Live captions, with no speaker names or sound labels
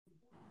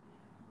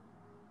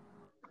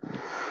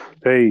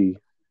Hey,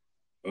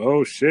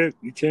 Oh shit!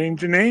 You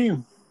changed your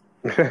name.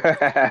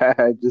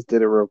 I just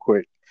did it real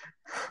quick.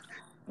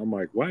 I'm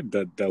like, what?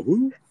 The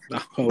who?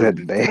 Oh, The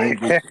the day.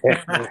 name.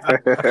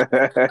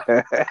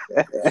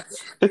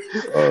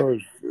 Oh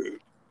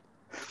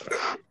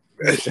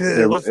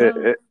shit! What's up?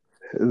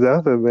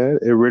 Nothing, man.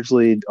 It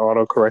originally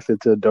auto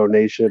corrected to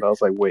donation. I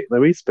was like, wait,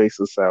 let me space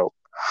this out.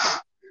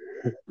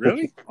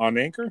 Really? On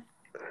Anchor?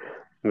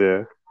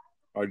 Yeah.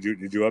 Or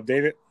did you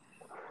update it?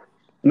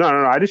 No.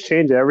 I just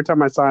changed it. Every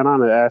time I sign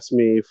on, it asks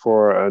me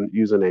for a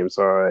username,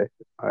 so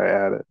I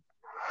add it.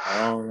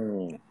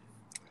 Oh,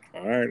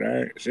 all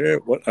right.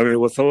 Shit. What? I mean,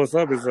 what's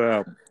up?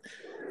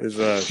 Is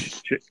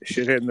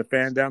shit hitting the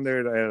fan down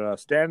there at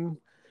Stanton?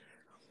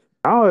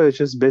 Oh, it's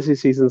just busy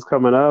season's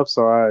coming up,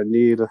 so I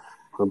need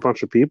a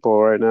bunch of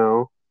people right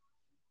now.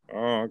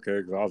 Oh, okay.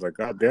 Because I was like,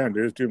 God damn,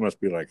 dude, this dude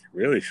must be like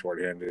really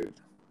short-handed.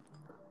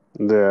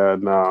 Yeah,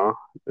 no,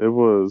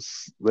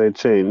 they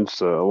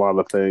changed a lot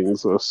of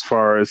things as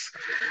far as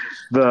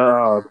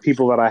the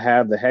people that I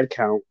had, the head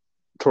count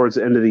towards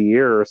the end of the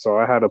year. So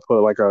I had to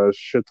put like a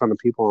shit ton of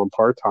people on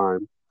part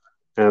time.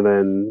 And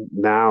then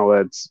now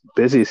it's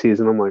busy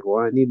season. I'm like,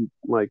 well, I need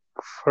like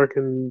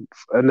fucking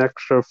an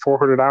extra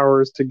 400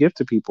 hours to give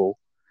to people.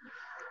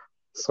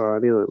 So I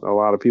need a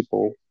lot of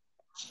people.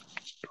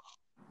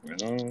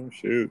 Oh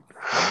shoot.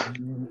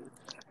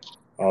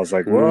 I was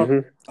like, well, hmm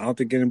I don't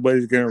think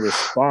anybody's gonna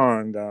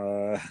respond.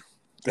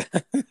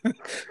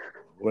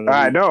 When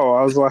I we know.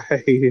 I was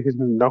like,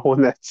 no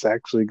one that's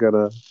actually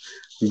gonna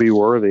be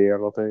worthy. I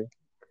don't think.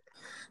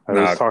 nah,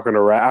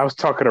 I was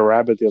talking to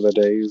Rabbit the other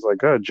day. He was like,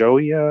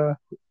 Joey,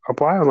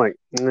 apply." I'm like,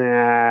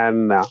 nah,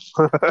 no.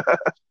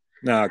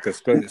 because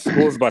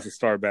school's about to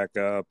start back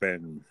up,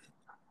 and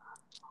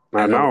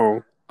I I know,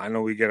 know. I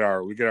know, we get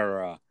our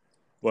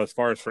well, as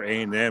far as for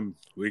A&M,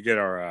 we get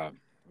our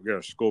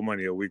school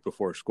money a week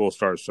before school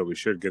starts, so we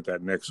should get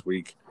that next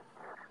week,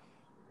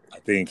 I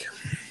think.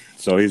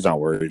 So he's not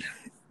worried.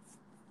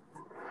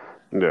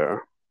 Yeah.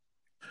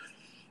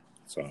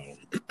 So,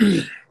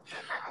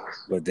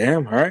 but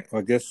damn, all right.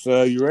 Well, I guess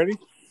you ready?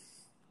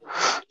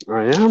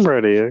 I am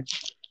ready.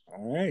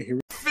 All right, here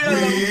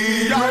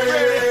Y'all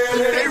ready?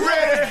 They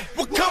ready?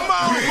 Well, come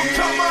on,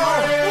 come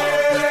on.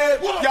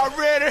 Y'all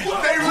ready?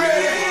 They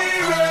ready?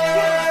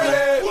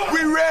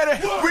 We ready?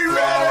 We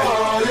ready?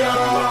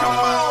 Come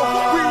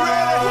on, we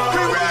ready?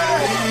 We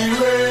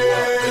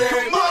ready?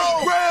 Come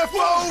on, grab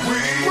phone,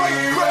 break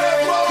grab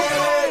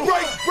phone,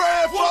 break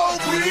grab phone,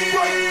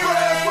 break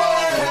grab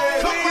phone.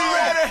 Come we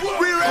ready?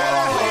 We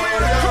ready?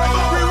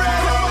 We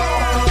ready?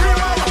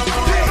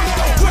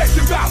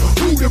 Question about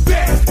who the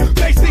best?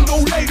 They sing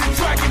on lady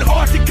track and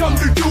hard to come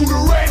to do the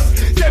rest.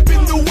 Step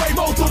in the way,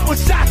 multiple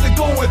shots are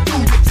going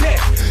through the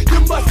test. You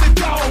must have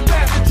gone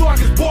past the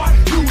target's part,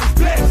 you was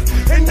blessed.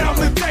 And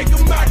I'ma take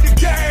them out the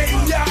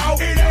game, y'all.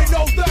 It ain't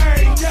no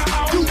thing,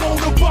 y'all. You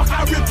want a buck,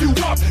 I rip you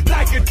up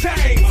like a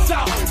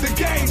chainsaw. The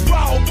game's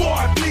raw,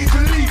 boy, please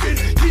believe it.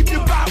 Keep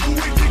your Bible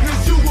with you,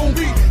 cause you gon'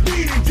 be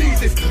needing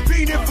Jesus.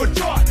 Beating for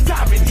chart,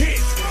 topping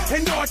hits.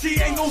 And Archie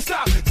ain't gon'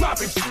 stop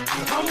dropping shit.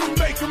 I'ma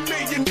make $1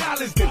 million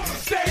then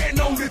stand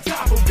on the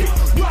top of it.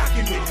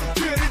 Rocking it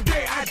till the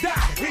day I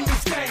die in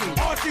this game.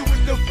 Archie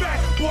with the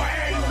back, boy,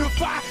 adding the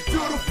fire to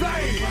the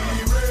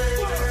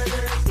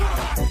flame.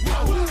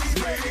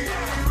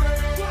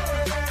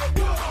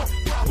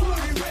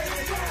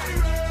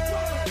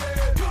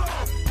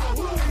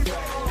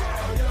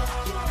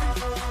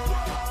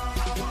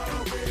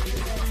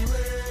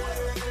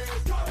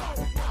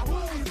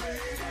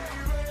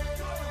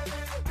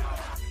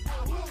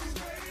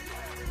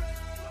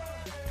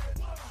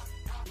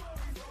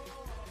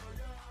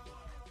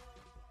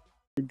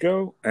 we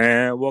go,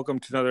 and welcome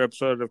to another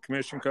episode of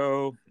Commission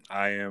Co.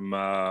 I am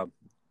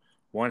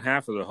one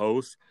half of the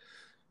host,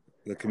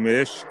 the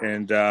commish,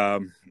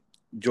 and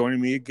joining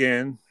me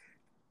again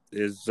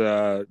is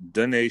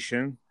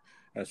Donation,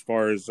 as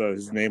far as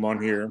his name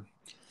on here.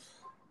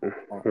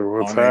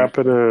 What's On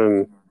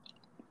happening?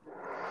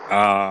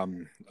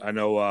 I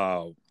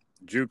know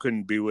Drew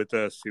couldn't be with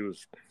us. He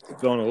was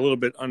feeling a little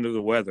bit under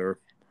the weather.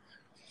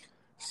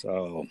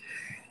 So,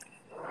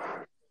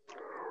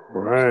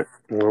 Right.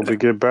 We'll be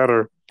get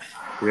better.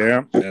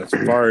 yeah. As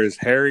far as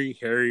Harry,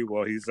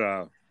 well, he's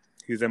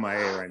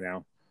MIA right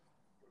now,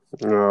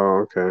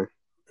 Oh, okay.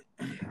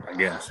 I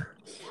guess.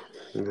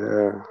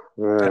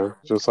 Yeah.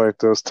 Just like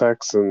those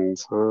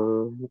Texans, huh?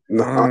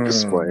 No, I'm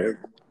just playing.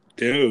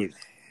 Dude,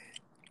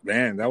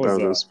 man, that was I'm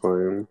just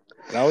playing.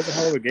 a hell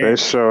of a game. They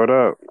showed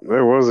up.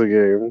 There was a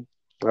game.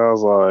 I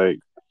was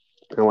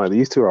like,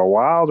 these two are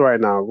wild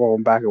right now,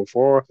 going back and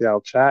forth, y'all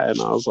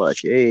chatting. I was like,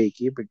 hey,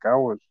 keep it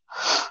going.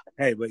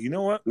 Hey, but you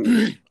know what?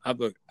 I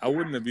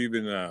wouldn't have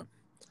even. I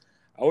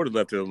would have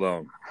left it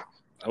alone.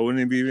 I wouldn't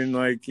have even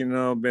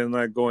been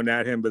like going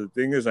at him. But the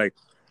thing is, like,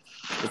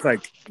 it's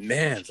like,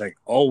 man, it's like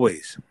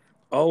always,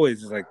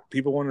 it's like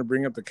people want to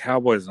bring up the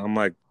Cowboys. And I'm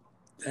like,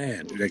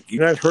 man, like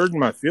you're not hurting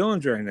my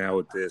feelings right now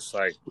with this.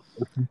 Like,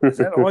 is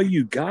that all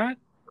you got?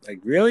 Like,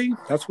 really?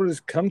 That's what it's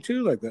come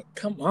to? Like, that?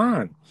 Come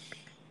on.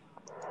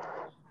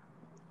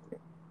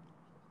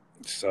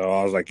 So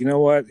I was like, you know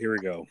what? Here we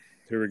go.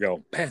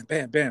 Bam,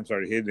 bam, bam.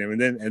 Started hitting him,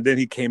 and then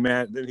he came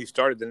at. Then he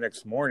started the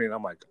next morning.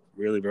 I'm like,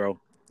 really, bro?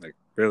 Like,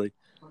 really?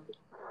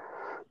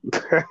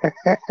 Like,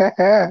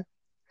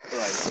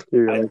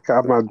 You're like,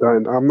 I'm not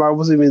done. I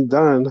wasn't even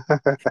done.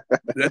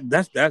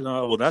 that's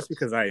well, that's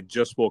because I had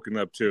just woken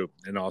up too,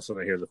 and all of a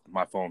sudden I hear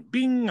my phone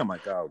bing. I'm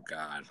like, oh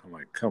god. I'm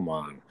like, come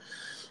on.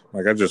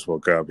 Like, I just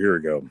woke up. Here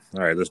we go.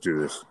 All right, let's do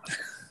this.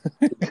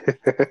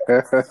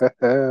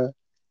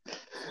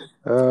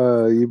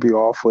 You be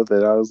off with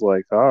it. I was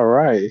like, all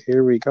right,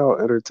 here we go.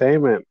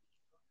 Entertainment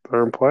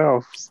during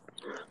playoffs.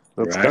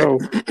 Let's Right. go.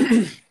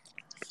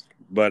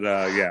 But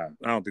yeah,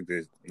 I don't think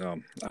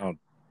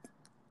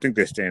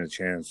they stand a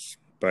chance.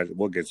 But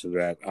we'll get to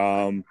that.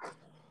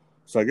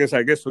 So I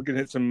guess we can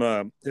hit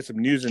some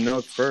news and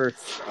notes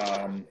first.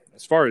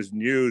 As far as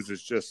news,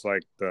 it's just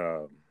like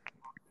the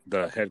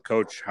head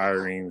coach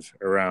hirings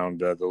around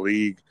the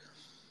league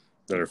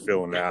that are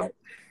filling out.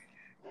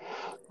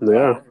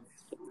 Yeah.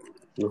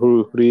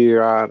 Who do you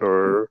got,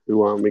 or you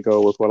want me to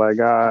go with what I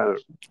got?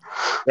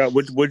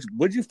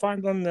 Would you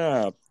find on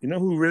you know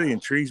who really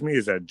intrigues me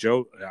is that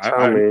Joe?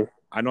 Tell me.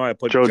 I know I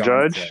put Joe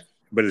John, Judge?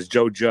 but it's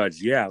Joe Judge.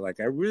 Yeah,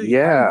 like I really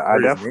Yeah,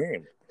 hadn't heard his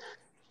name.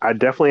 I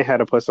definitely had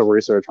to put some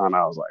research on it.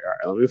 I was like, all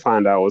right, let me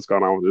find out what's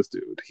going on with this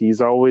dude.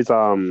 He's always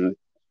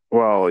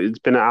well, it's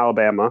been in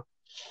Alabama.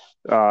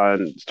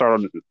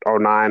 Started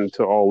 09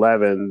 to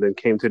 11, then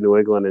came to New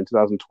England in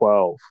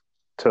 2012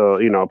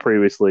 to,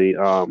 previously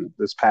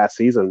this past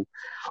season.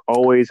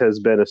 Always has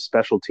been a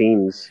special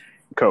teams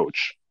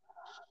coach.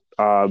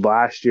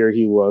 Last year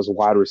he was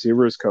wide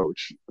receivers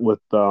coach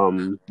with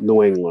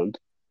New England.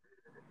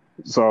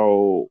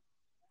 So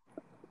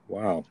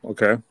wow,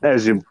 okay.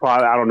 as you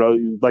probably, I don't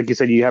know, like you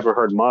said, you haven't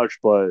heard much,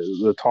 but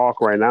the talk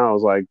right now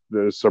is like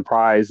the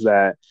surprise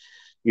that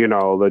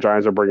the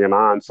Giants are bringing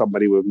on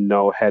somebody with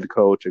no head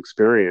coach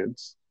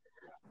experience,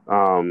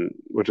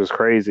 which is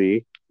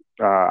crazy.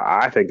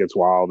 I think it's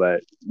wild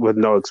that with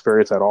no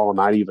experience at all,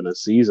 not even a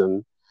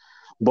season,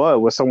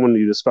 but with someone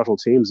who does special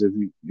teams, if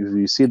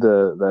you see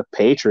the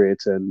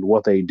Patriots and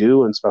what they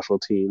do in special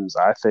teams,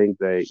 I think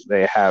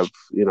they have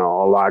a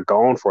lot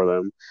going for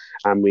them.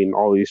 I mean,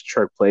 all these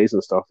trick plays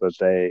and stuff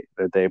that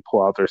they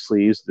pull out their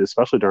sleeves,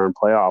 especially during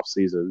playoff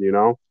season.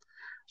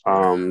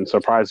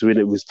 Surprised we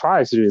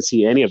didn't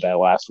see any of that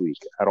last week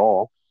at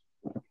all.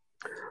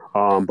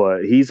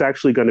 But he's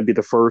actually going to be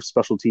the first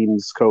special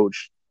teams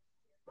coach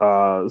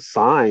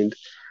signed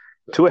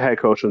to a head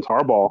coach in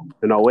Harbaugh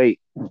in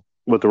 08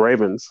 with the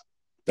Ravens.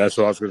 That's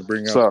what I was going to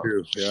bring up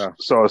too. Yeah.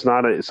 So it's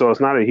not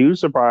a huge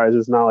surprise.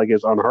 It's not like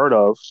it's unheard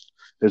of.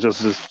 It's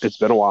just it's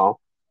been a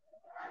while.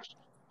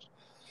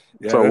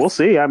 Yeah, so we'll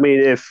see. I mean,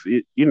 if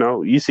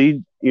you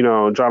see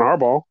John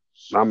Harbaugh,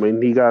 I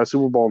mean, he got a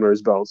Super Bowl under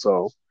his belt,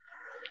 so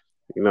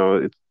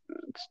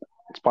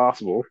it's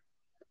possible.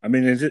 I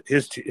mean, in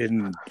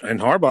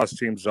Harbaugh's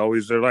teams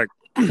they're like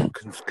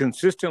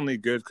consistently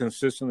good,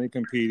 consistently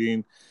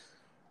competing.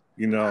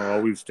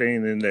 Always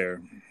staying in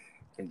there.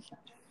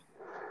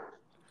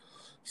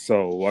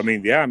 So I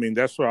mean,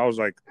 that's what I was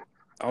like,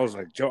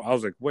 Joe. I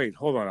was like, wait,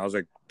 hold on. I was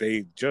like,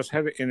 they just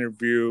had an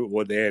interview.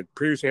 Well, they had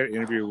previously had an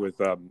interview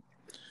with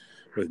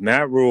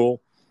Matt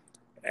Rule,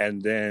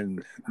 and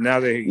then now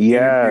they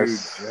interviewed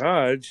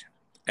Judge.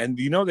 And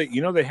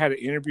they had an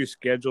interview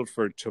scheduled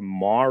for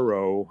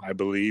tomorrow, I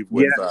believe.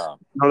 With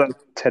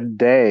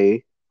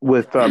today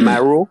with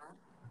Matt Rule.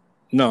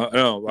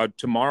 No,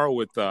 tomorrow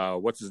with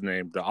what's his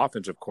name, the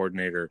offensive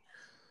coordinator,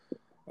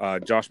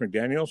 Josh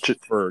McDaniels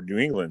for New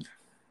England.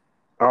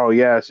 Oh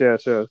yes.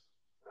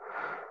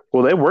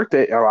 Well, they worked.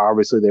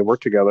 Obviously, they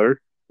worked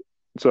together.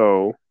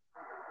 So,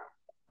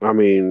 I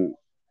mean,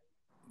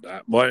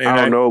 I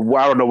don't know.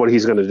 I don't know what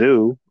he's going to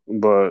do,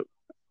 but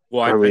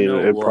I mean,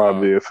 it'd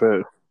probably be a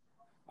fit.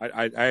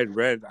 I had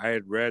read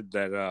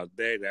that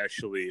they had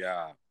actually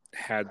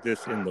had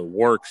this in the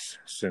works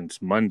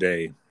since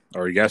Monday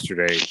or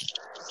yesterday.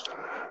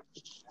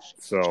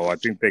 So I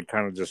think they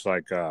kind of just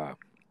like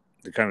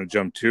they kind of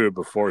jumped to it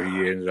before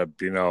he ended up,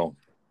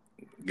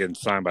 getting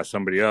signed by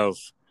somebody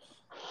else.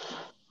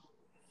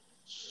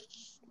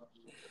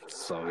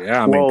 So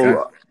yeah, I mean,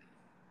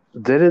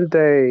 didn't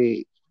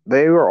they?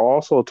 They were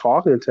also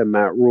talking to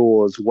Matt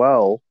Rule as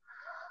well,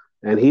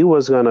 and he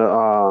was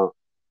gonna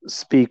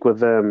speak with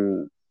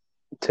them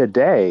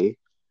today.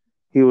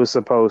 He was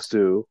supposed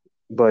to,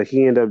 but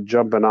he ended up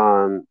jumping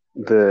on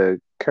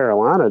the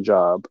Carolina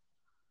job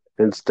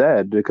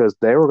instead because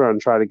they were going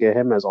to try to get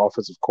him as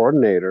offensive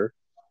coordinator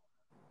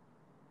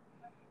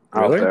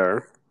out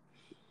there.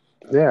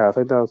 Yeah, I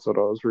think that's what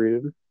I was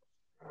reading.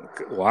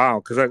 Wow,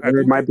 because I think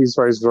it might be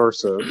vice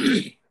versa.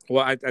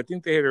 Well, I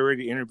think they had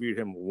already interviewed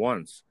him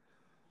once,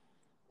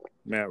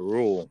 Matt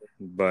Rule,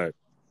 but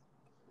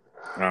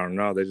I don't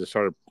know. They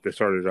started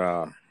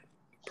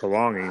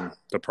prolonging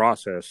the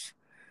process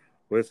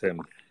with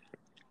him,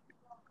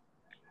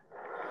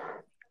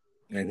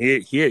 and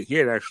he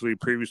had actually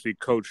previously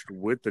coached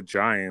with the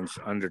Giants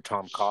under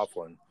Tom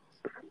Coughlin.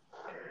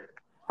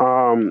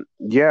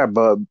 Yeah,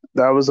 but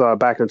that was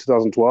back in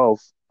 2012.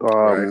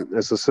 Right.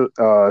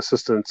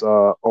 assistant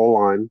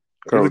O-line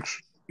You look,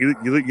 coach. you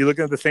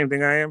looking at the same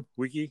thing I am?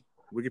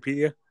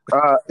 Wikipedia.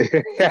 Uh,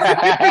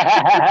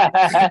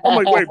 I'm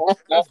like, wait,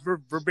 that's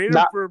verbatim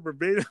not. for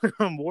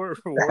verbatim, word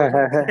for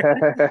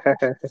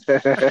word.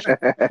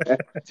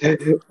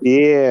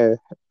 Yeah,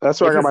 that's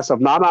where I Which got is, myself.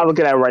 No, I'm not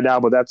looking at it right now,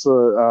 but that's a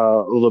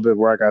little bit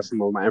where I got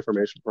some of my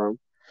information from.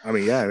 I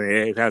mean, yeah, I mean,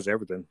 it has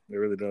everything. It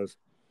really does.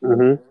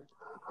 Hmm.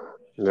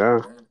 Yeah,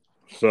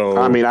 I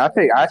So mean, I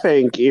think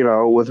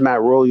with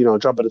Matt Rule,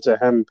 jumping into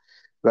him,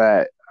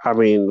 that I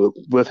mean,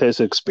 with his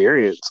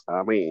experience,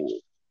 I mean,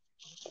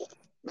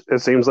 it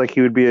seems like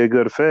he would be a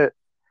good fit.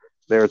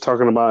 They were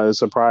talking about a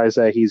surprise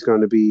that he's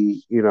going to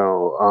be,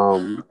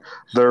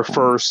 their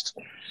first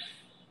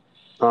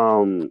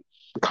um,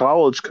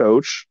 college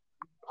coach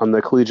on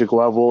the collegiate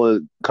level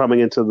coming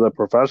into the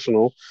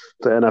professional,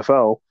 the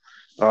NFL.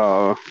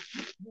 Uh,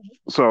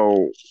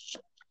 so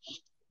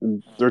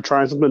they're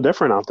trying something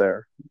different out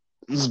there.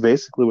 This is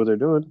basically what they're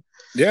doing.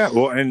 yeah,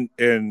 well, and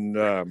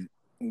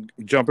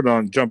jumping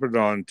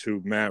on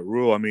to Matt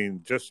Rule. I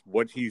mean, just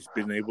what he's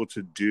been able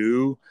to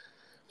do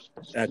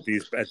at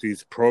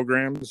these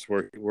programs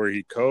where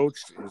he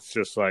coached.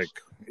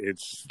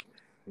 It's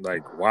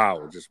like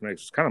wow. It just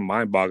makes it's kind of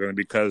mind boggling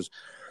because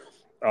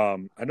I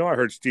know I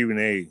heard Stephen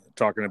A.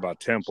 talking about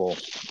Temple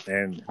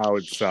and how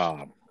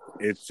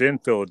it's in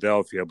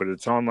Philadelphia, but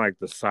it's on like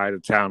the side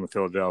of town of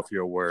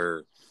Philadelphia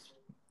where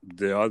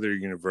the other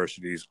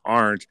universities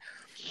aren't,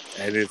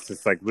 and it's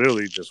just like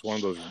literally just one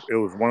of those. It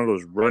was one of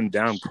those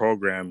rundown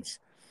programs,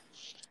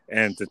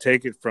 and to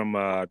take it from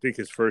I think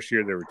his first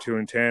year they were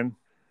 2-10,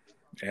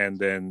 and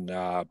then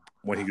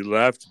when he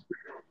left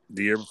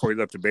the year before he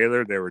left to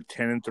Baylor they were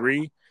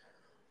 10-3.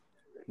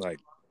 Like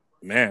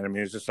man, I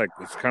mean it's just like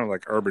it's kind of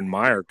like Urban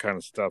Meyer kind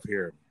of stuff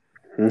here.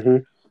 Hmm.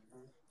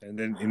 And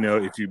then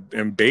if you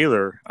in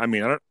Baylor, I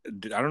mean, I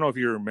don't know if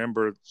you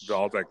remember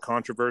all that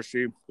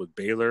controversy with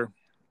Baylor,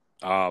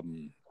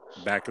 um,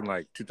 back in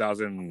like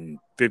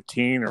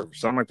 2015 or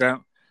something like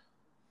that.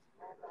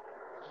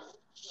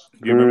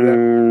 Do you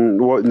remember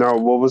that? What? No.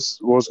 What was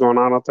going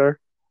on out there?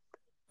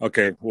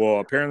 Okay. Well,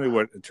 apparently,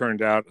 what it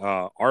turned out,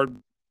 Art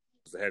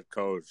was the head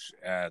coach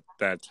at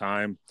that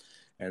time,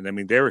 and I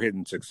mean they were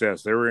hitting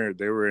success. They were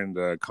in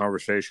the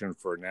conversation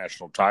for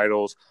national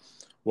titles.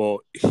 Well,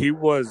 he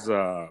was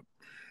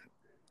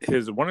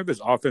his one of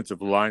his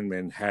offensive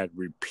linemen had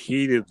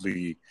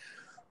repeatedly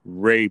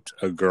raped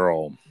a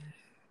girl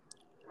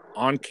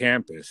on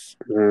campus.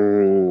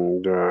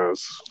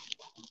 Yes.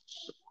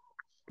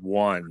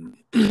 One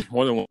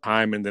more than one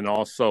time, and then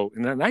also,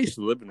 and then I used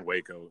to live in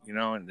Waco,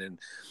 and then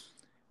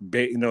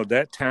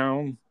that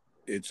town.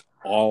 It's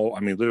all, I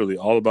mean, literally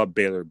all about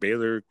Baylor.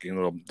 Baylor,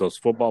 those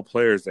football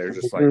players, they're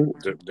just like Hmm.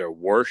 they're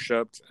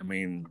worshipped. I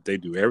mean, they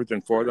do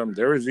everything for them.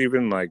 There was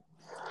even like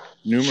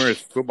numerous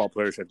football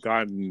players had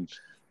gotten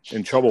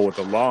in trouble with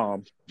the law,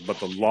 but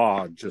the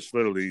law just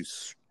literally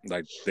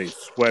like they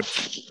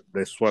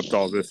swept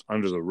all this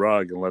under the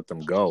rug and let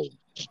them go.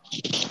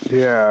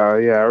 Yeah.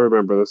 Yeah. I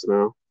remember this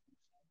now.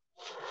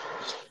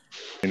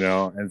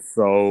 And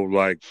so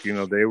like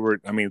they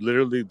were. I mean,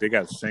 literally, they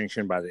got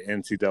sanctioned by the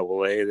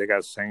NCAA. They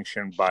got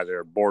sanctioned by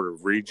their board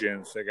of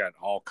regents. They got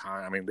all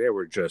kind. I mean, they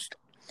were just.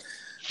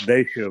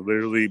 They should have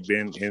literally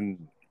been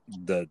in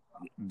the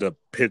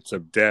pits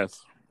of death,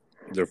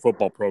 their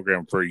football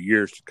program for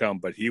years to come.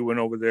 But he went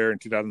over there in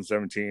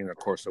 2017. Of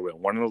course, they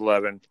went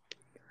 1-11.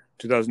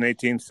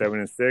 2018,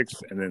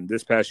 7-6, and then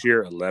this past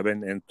year,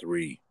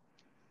 11-3.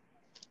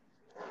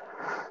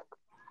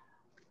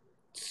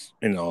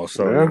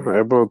 So Yeah.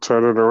 Able to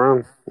turn it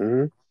around.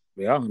 Hmm.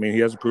 yeah, I mean, he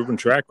has a proven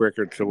track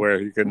record to where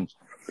he can,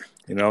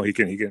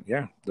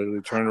 yeah,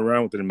 literally turn it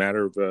around within a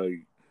matter of a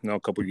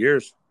couple of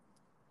years.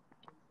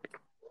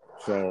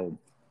 So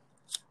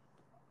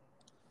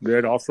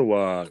good.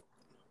 Also,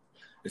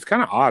 it's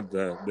kind of odd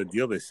the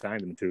deal they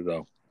signed him to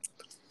though,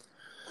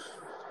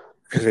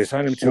 because they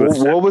signed him to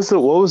a What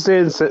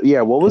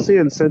was the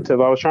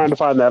incentive? I was trying to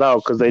find that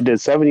out because they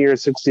did 7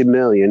 years, 60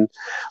 million,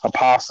 a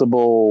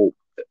possible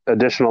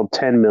additional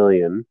 10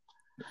 million.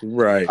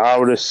 right. I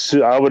would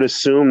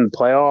assume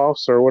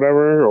playoffs or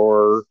whatever,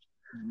 or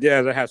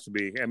Yeah, that has to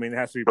be. I mean, it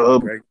has to be uh,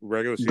 probably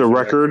regular the season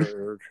record.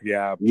 record.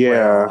 Yeah,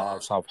 Yeah.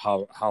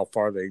 playoffs, how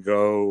far they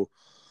go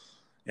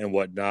and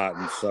whatnot.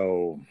 And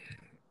so,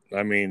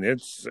 I mean,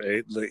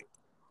 the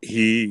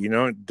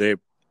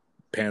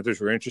Panthers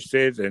were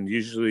interested, and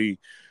usually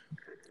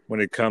when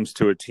it comes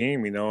to a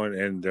team,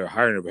 and they're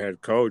hiring a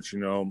head coach,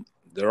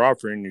 they're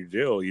offering you a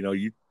deal.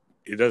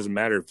 It doesn't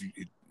matter if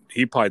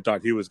he probably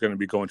thought he was going to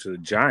be going to the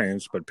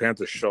Giants, but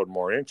Panthers showed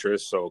more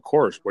interest. So of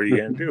course, what are you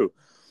going to do?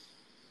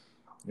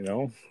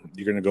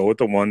 You're going to go with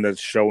the one that's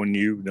showing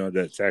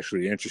that's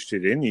actually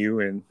interested in you,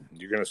 and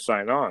you're going to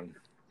sign on.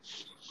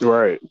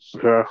 Right.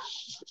 Yeah.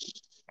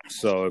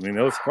 So I mean,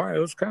 it was quiet.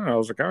 It was kind of. I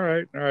was like, all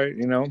right.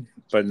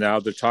 But now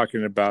they're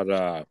talking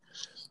about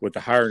with the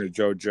hiring of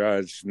Joe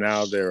Judge.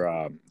 Now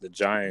they're the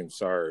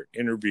Giants are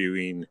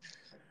interviewing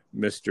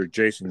Mr.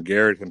 Jason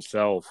Garrett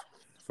himself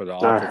for the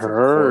I offensive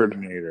heard.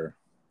 coordinator.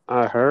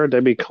 I heard they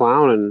be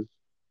clowning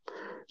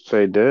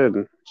They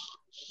did.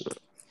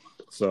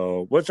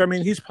 So, which I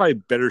mean, he's probably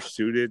better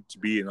suited to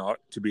be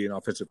an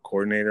offensive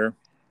coordinator,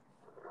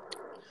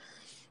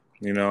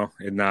 and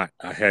not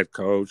a head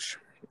coach.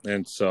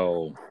 And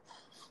so,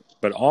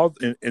 but all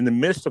in the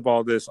midst of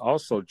all this,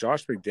 also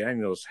Josh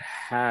McDaniels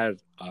had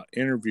an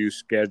interview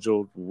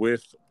scheduled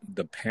with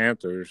the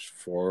Panthers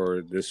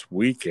for this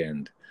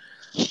weekend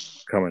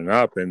coming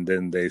up, and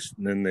then they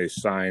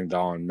signed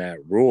on Matt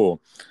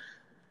Rule.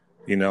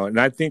 And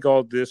I think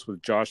all this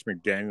with Josh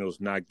McDaniels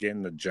not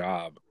getting the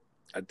job,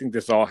 I think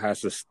this all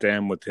has to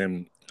stem with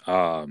him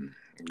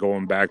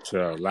going back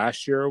to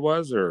last year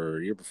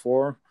or year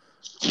before.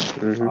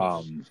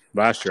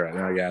 Last year, I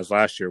know, yeah, it was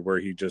last year where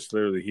he just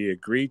literally he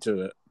agreed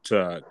to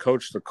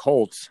coach the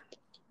Colts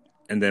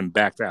and then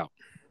backed out.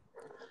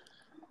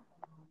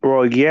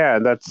 Well, yeah,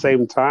 at that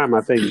same time,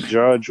 I think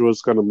Judge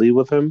was going to leave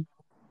with him.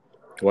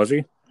 Was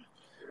he?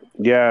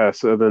 Yeah,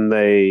 so then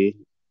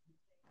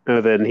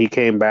he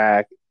came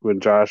back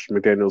when Josh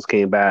McDaniels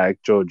came back.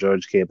 Joe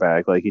Judge came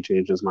back. Like, he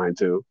changed his mind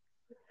too.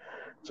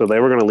 So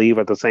they were going to leave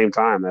at the same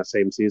time that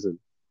same season.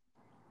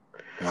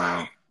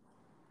 Wow.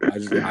 I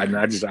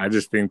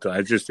just think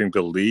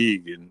the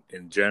league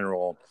in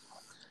general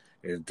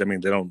is, I mean,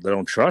 they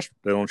don't trust him.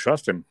 They don't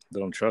trust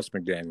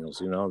McDaniels.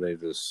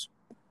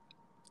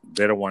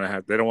 They don't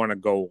want to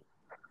go,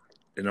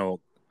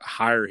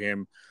 hire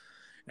him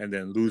and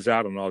then lose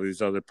out on all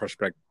these other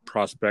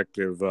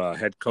prospective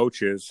head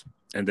coaches,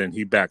 and then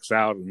he backs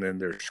out, and then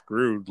they're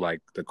screwed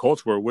like the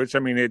Colts were. Which, I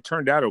mean, it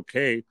turned out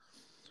okay,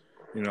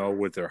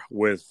 with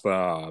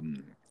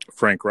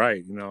Frank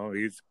Wright.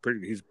 He's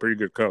a pretty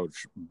good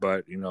coach,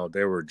 but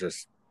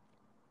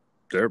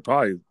they're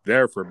probably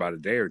there for about a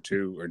day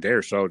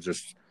or so,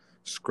 just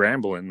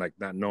scrambling, like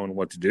not knowing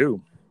what to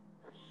do.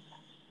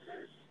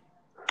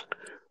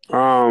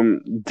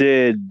 I'm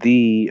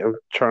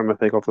trying to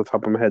think off the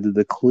top of my head, did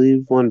the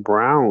Cleveland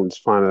Browns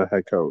find a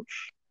head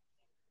coach?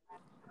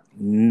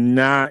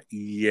 Not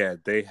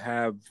yet. They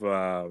have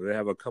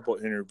a couple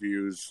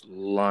interviews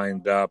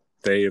lined up.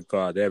 They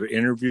have an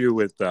interview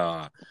with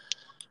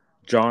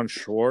John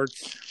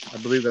Schwartz, I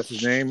believe that's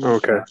his name.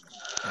 Okay.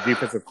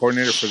 Defensive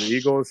coordinator for the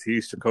Eagles. He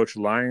used to coach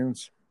the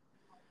Lions.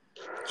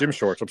 Jim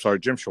Schwartz.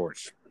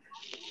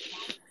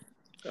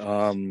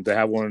 They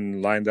have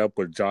one lined up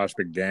with Josh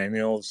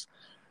McDaniels.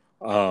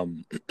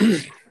 And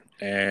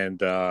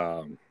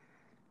I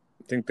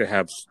think they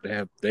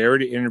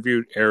already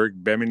interviewed Eric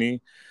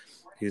Bemeny.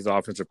 He's the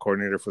offensive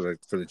coordinator for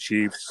the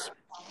Chiefs.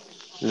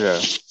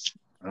 Yeah.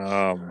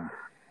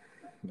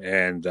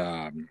 And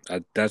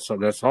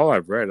that's all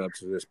I've read up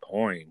to this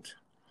point.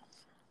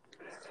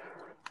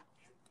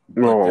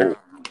 No,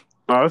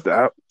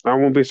 I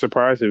won't be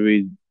surprised if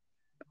he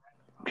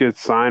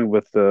gets signed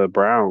with the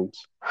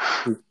Browns.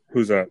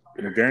 Who's that?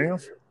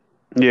 McDaniels?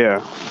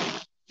 Yeah.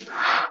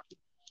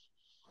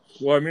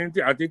 Well, I mean,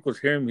 I think with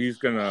him, he's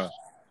gonna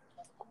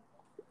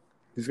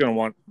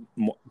want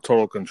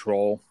total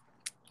control.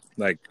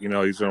 Like,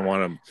 he's gonna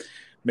want to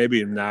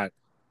maybe not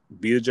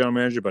be the general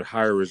manager, but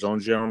hire his own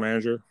general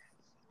manager.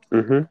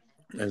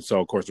 Mm-hmm. And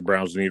so, of course, the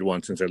Browns need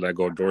one since they let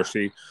go of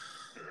Dorsey.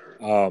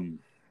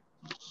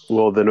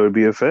 Well, then it would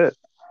be a fit.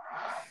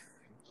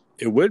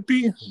 It would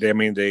be.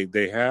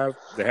 They have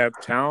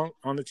talent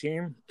on the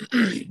team,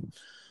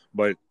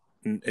 but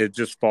it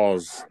just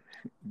falls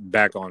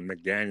back on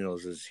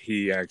McDaniels. Is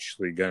he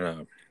actually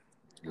gonna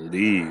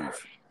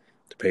leave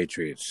the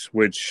Patriots?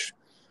 Which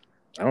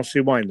I don't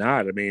see why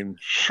not. I mean,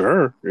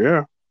 sure,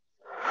 yeah.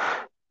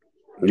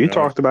 You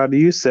talked about it.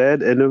 You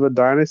said end of a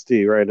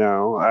dynasty right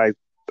now.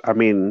 I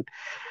mean,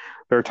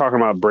 they're talking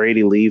about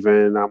Brady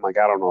leaving. I'm like,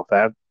 I don't know if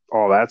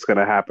that's going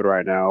to happen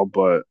right now,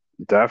 but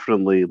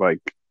definitely,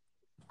 like,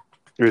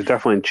 there's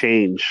definitely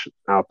change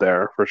out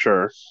there for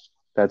sure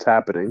that's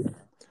happening.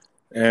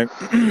 And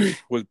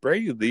with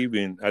Brady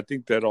leaving, I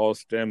think that all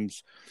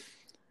stems,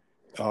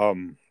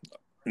 with,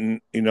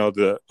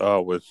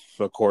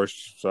 of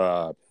course,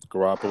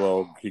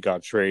 Garoppolo, he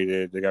got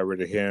traded. They got rid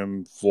of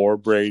him for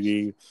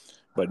Brady.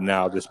 But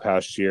now this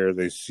past year,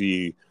 they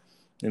see,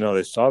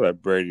 they saw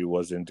that Brady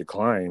was in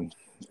decline.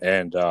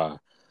 And I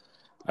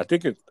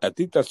think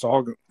that's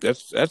all.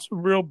 That's a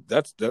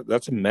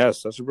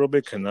mess. That's a real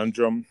big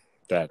conundrum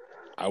that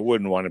I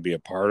wouldn't want to be a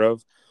part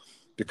of,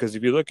 because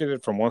if you look at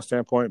it from one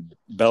standpoint,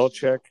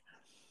 Belichick,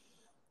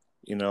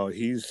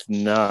 he's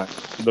not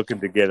looking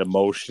to get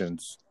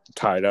emotions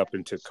tied up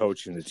into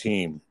coaching the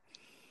team.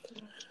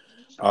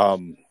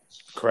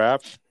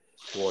 Kraft,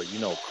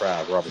 well,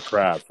 Kraft, Robert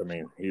Kraft. I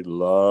mean, he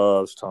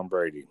loves Tom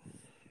Brady.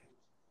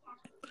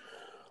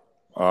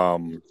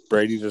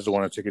 Brady doesn't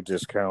want to take a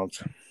discount.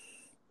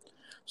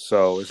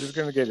 So it's just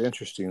going to get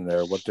interesting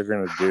there, what they're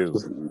going to do.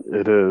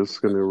 It is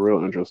going to be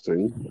real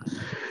interesting.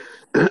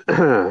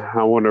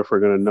 I wonder if we're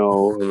going to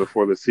know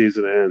before the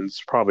season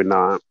ends. Probably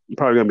not.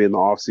 Probably going to be in the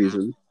off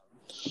season.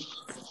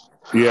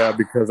 Yeah,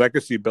 because I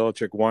could see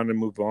Belichick wanting to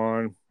move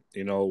on,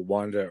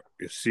 wanting to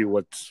see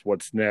what's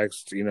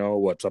next,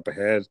 what's up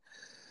ahead.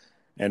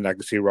 And I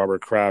could see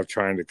Robert Kraft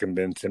trying to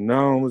convince him,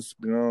 no, let's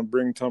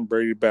bring Tom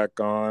Brady back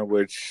on,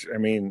 which, I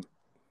mean,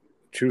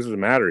 truth of the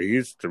matter,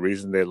 he's the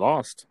reason they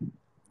lost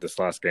this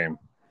last game.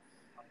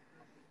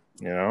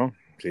 You know,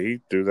 he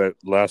threw that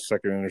last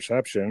second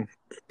interception.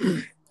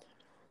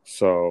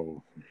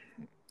 So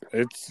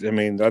it's. I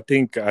mean, I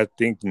think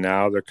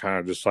now they're kind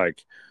of just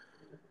like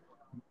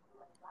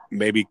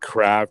maybe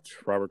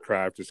Robert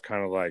Kraft is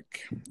kind of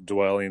like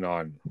dwelling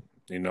on,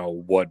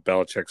 what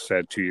Belichick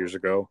said 2 years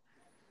ago.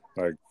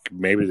 Like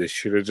maybe they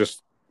should have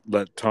just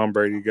let Tom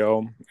Brady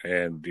go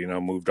and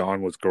moved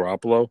on with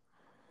Garoppolo.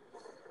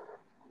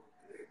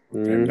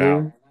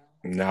 And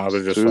now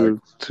they're just like,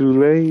 too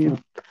late.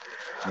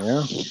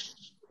 yeah.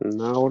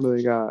 Now what do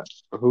they got?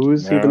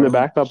 Who's even the No,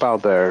 backup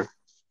out there?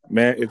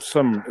 man, it's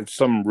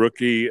some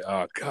rookie.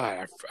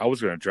 God, I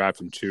was going to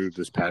draft him too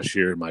this past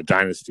year in my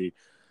dynasty.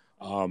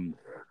 I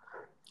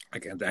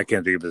can't think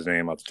of his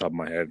name off the top of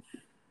my head.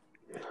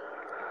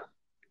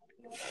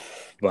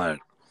 But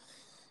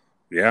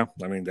yeah,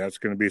 I mean that's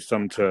going to be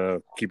something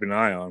to keep an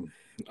eye on.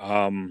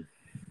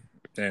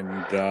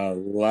 And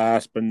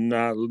last but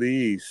not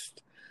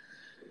least,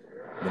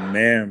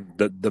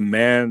 the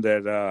man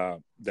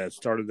that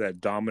started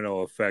that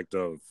domino effect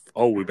of,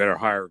 oh, we better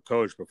hire a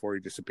coach before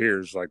he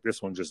disappears, like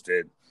this one just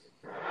did.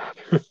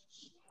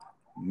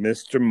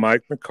 Mr.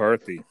 Mike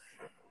McCarthy.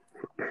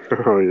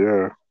 Oh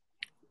yeah.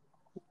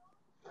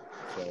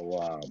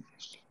 So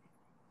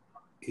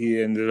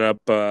he ended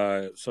up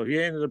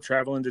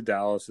traveling to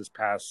Dallas this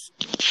past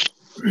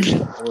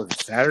what was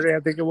it, Saturday, I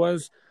think it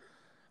was.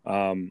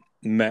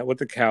 Met with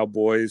the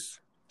Cowboys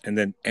and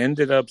then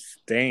ended up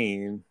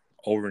staying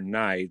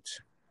overnight,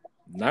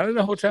 not at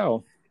a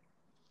hotel,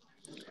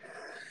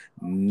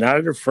 not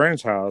at a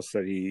friend's house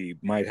that he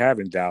might have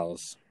in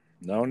Dallas.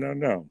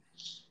 No.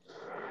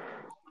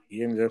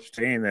 He ended up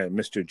staying at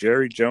Mr.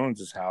 Jerry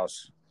Jones's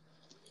house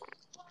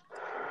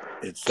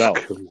itself.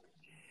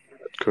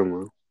 Come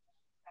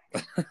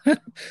on.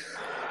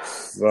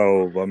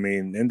 So, I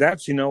mean, and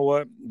that's,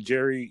 what,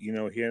 Jerry,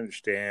 he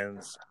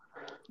understands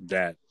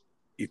that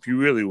if you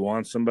really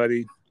want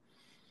somebody,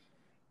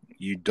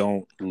 you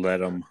don't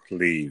let them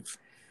leave.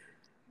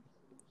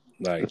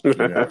 Like,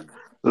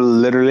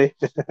 Literally.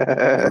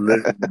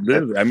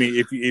 literally. I mean,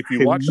 if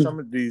you watch some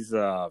of these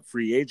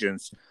free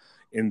agents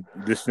in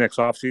this next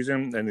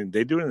offseason, and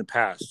they do it in the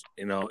past,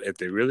 if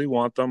they really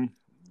want them,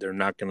 they're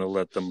not going to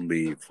let them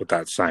leave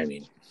without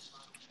signing.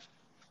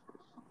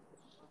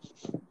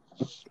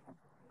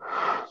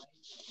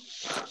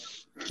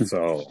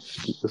 So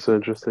it's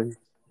interesting.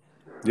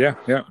 Yeah.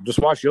 Just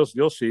watch.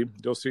 You'll see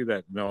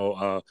that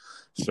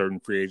certain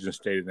free agents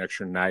stayed an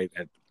extra night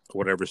at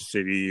whatever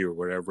city or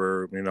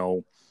whatever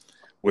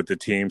with the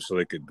team so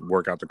they could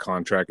work out the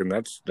contract, and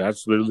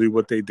that's literally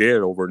what they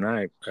did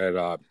overnight at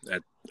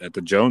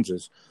the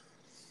Joneses.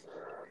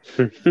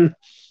 The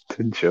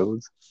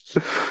Jones.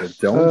 The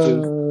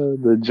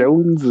Joneses. The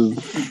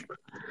Joneses.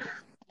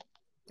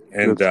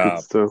 And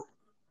that's good stuff.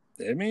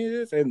 I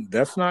mean, and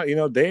that's not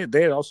they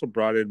had also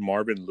brought in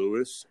Marvin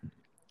Lewis.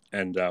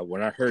 And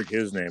when I heard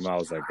his name, I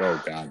was like,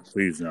 oh, God,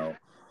 please no.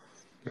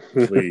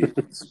 Please,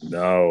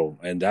 no.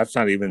 And that's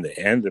not even the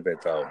end of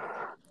it, though.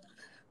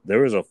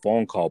 There was a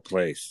phone call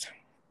placed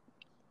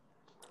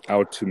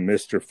out to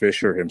Mr.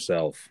 Fisher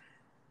himself.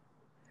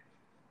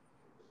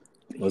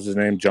 What's his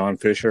name? John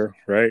Fisher,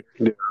 right?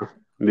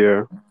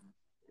 Yeah.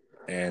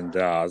 And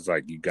I was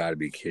like, you got to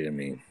be kidding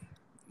me.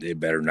 They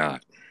better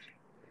not.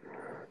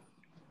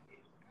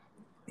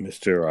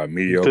 Mr.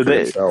 Mediocre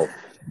himself.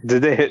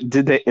 Did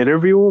they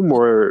interview him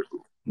or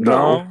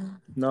no?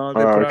 No, they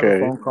put out a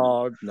phone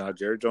call. No,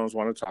 Jerry Jones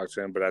wanted to talk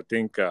to him, but I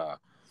think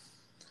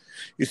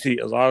you see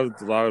a lot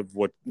of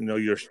what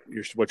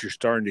what you're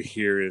starting to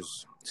hear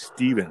is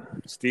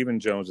Stephen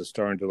Jones is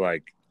starting to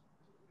like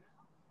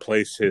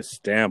place his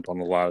stamp on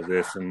a lot of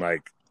this and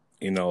like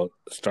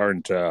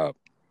starting to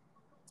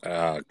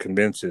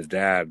convince his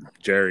dad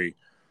Jerry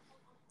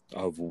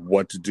of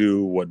what to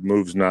do, what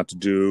moves not to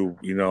do,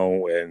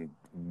 and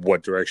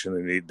what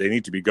direction they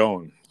need to be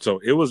going. So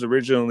it was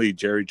originally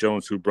Jerry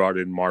Jones who brought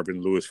in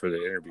Marvin Lewis for the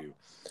interview,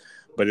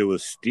 but it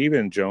was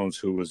Stephen Jones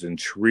who was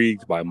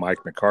intrigued by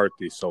Mike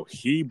McCarthy, so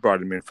he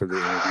brought him in for the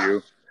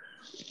interview,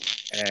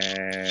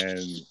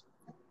 and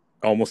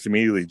almost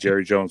immediately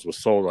Jerry Jones was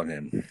sold on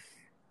him.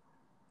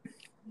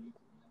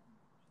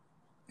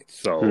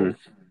 So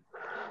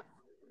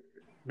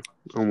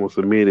almost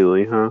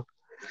immediately, huh?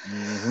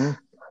 Mm-hmm.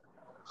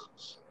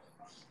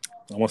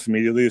 Almost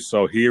immediately.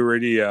 So he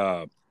already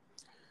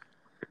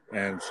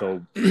and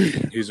so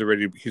he's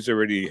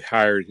already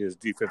hired his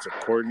defensive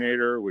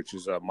coordinator, which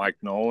is Mike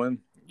Nolan.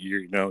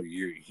 He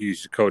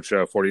used to coach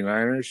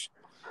 49ers.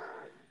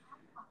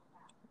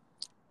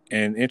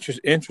 And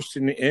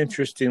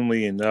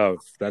interestingly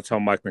enough, that's how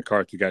Mike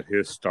McCarthy got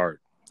his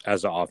start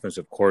as an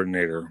offensive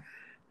coordinator,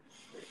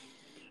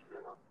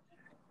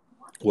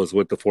 was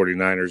with the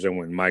 49ers, and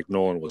when Mike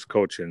Nolan was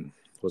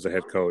a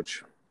head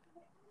coach.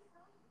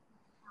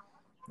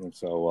 And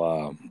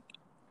so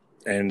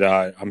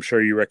I'm sure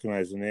you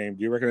recognize the name.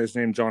 Do you recognize the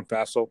name John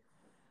Fassel?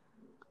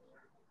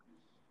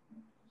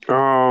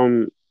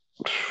 I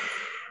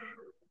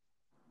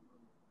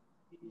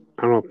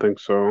don't think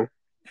so.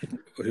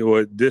 he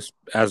was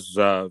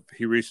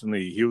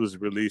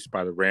released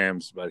by the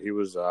Rams, but he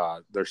was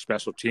their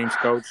special teams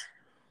coach.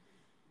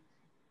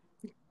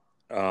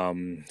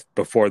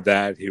 Before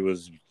that, he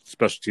was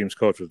special teams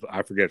coach with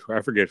I forget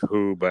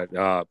who, but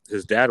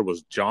his dad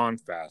was John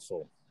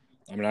Fassel.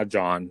 I mean, not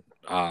John,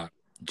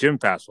 Jim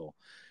Fassel.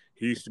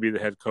 He used to be the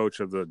head coach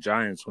of the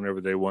Giants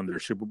whenever they won their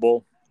Super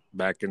Bowl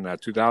back in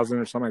 2000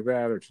 or something like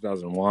that, or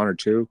 2001 or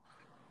two.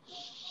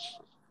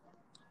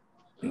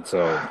 And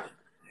so, I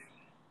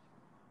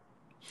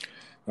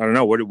don't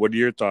know. What are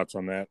your thoughts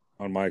on that?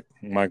 On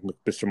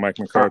Mr. Mike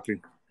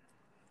McCarthy?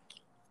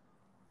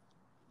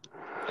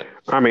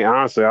 I mean,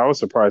 honestly, I was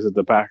surprised that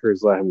the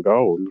Packers let him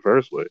go in the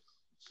first place.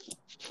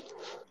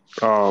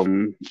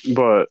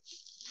 But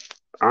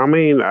I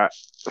mean,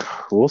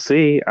 we'll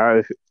see.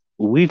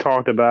 We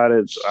talked about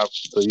it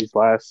these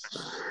last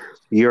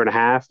year and a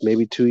half,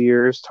 maybe 2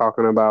 years,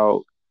 talking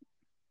about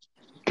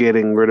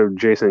getting rid of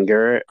Jason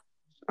Garrett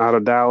out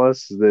of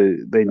Dallas.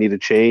 They need a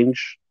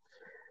change.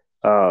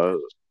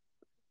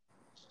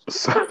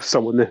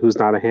 Someone who's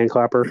not a hand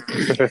clapper.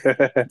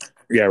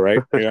 Yeah,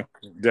 right. Yeah,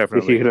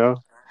 definitely. I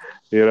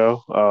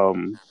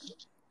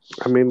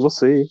mean, we'll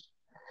see.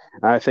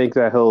 I think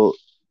that he'll.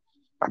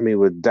 I mean,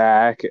 with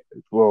Dak,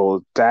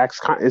 well,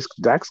 is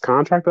Dak's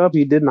contract up?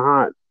 He did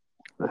not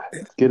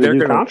get a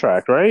new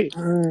contract, right?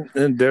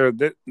 And they're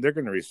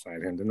going to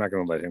re-sign him. They're not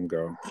going to let him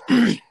go.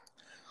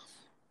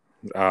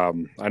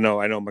 I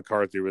know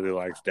McCarthy really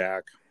likes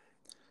Dak.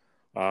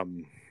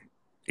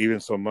 Even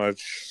so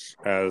much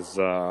as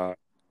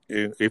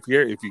if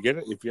you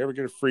ever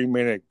get a free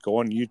minute, go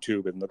on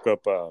YouTube and look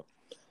up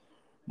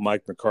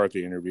Mike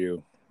McCarthy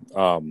interview.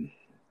 I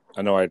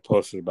know I had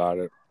posted about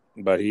it,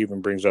 but he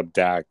even brings up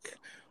Dak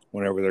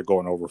whenever they're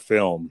going over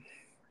film.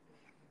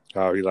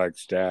 How he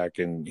likes Dak,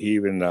 and he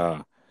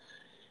even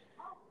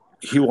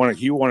he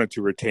wanted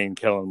to retain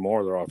Kellen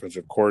Moore, their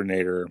offensive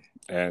coordinator,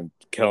 and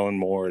Kellen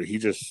Moore he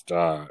just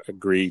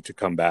agreed to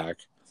come back.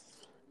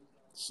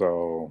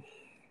 So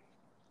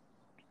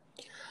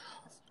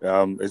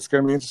it's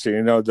going to be interesting.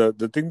 You know,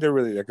 the thing that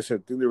really, like I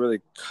said, the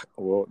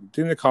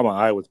thing that caught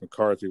my eye with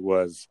McCarthy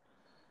was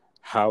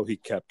how he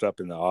kept up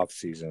in the off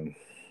season,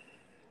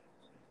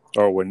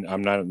 or when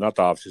I'm not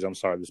the off season. I'm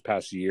sorry, this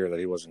past year that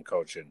he wasn't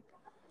coaching.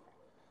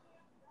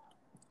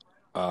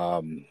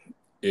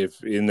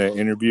 If in the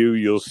interview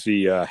you'll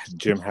see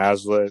Jim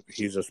Haslett,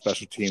 he's a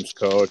special teams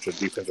coach, a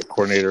defensive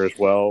coordinator as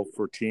well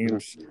for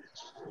teams.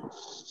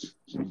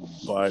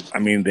 But I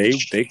mean, they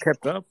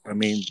kept up. I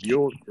mean,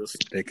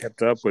 they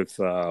kept up with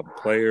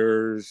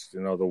players.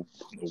 You know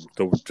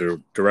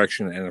the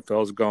direction the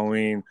NFL is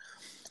going.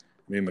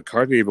 I mean,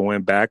 McCarthy even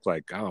went back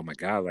like, oh my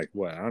God, like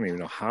what? I don't even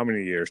know how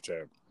many years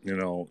to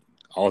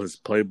all his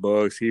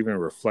playbooks. He even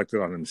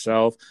reflected on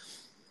himself.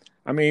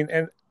 I mean,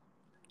 and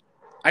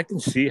I can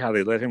see how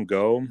they let him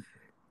go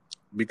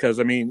because,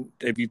 I mean,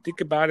 if you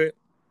think about it,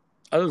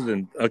 other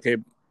than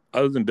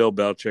Bill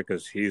Belichick,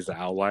 because he's the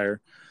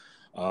outlier,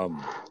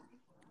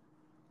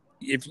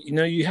 if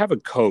you have a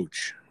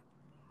coach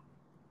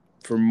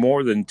for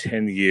more than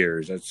 10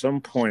 years, at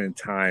some point in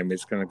time,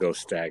 it's going to go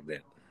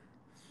stagnant.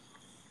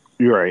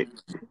 You're right.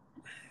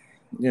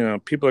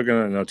 People are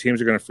going to,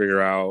 teams are going to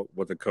figure out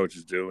what the coach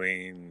is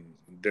doing.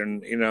 Then,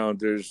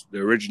 there's the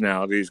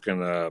originality is going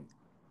to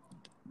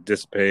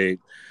dissipate.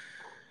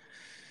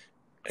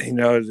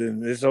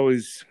 There's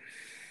always,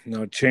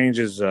 change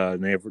is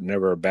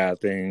never a bad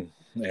thing.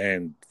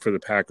 And for the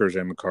Packers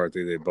and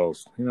McCarthy, they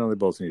both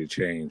need to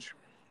change.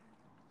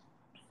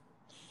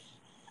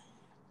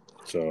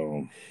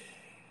 So,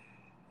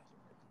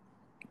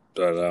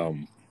 but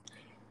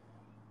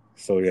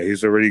so yeah,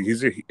 he's already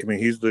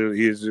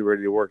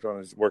working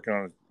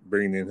on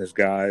bringing in his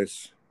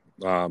guys.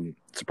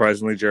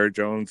 Surprisingly, Jerry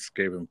Jones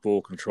gave him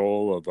full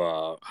control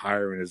of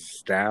hiring his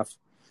staff.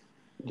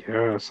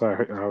 Yes,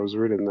 I was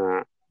reading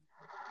that.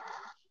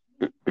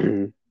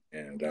 And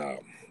I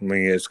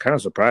mean, it's kind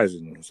of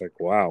surprising. It's like,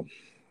 wow,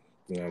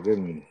 I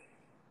didn't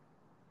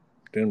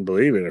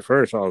believe it at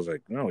first. I was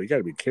like, no, you got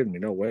to be kidding me,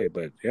 no way.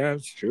 But yeah,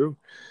 it's true.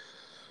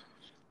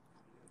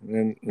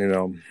 And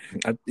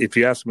if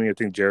you ask me, I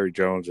think Jerry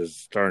Jones is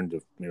starting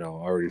to,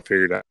 already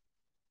figured out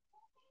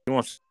he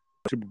wants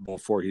the Super Bowl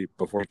before he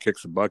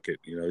kicks the bucket.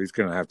 He's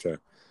going to have to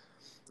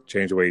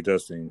change the way he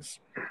does things.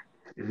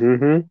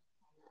 Mm-hmm.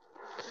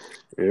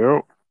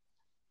 Yep.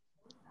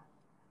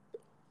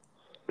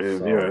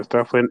 Yeah, it's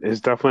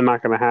definitely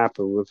not going to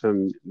happen with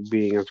him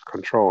being in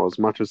control. As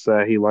much as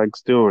he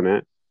likes doing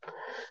it,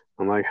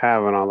 and like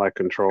having all that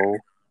control,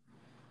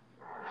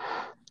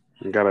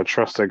 you got to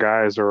trust the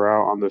guys who are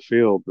out on the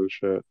field and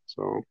shit.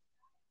 So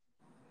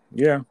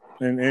yeah,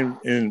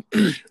 and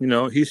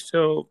he's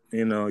still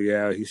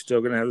he's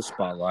still going to have the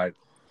spotlight.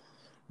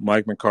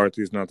 Mike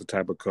McCarthy is not the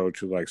type of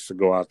coach who likes to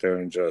go out there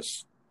and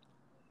just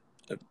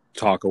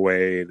talk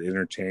away and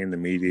entertain the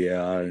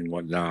media and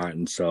whatnot,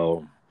 and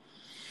so.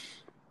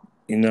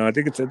 I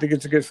think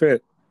it's a good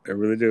fit. I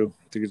really do.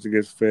 I think it's a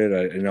good fit.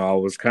 I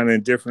was kind of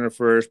indifferent at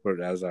first, but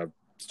as I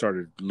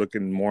started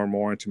looking more and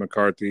more into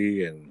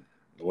McCarthy and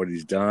what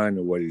he's done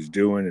and what he's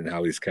doing and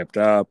how he's kept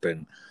up,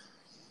 and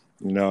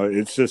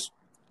it's just,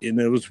 and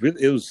it was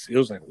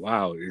like,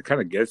 wow, it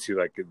kind of gets you,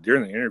 like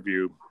during the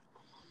interview,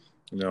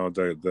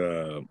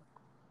 the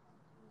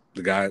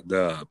guy,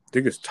 I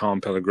think it's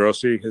Tom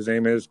Pellegrossi, his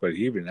name is, but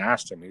he even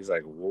asked him, he's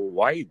like, well,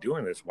 why are you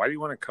doing this? Why do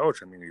you want to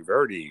coach? I mean,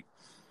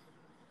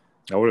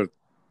 I would have,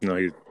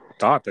 he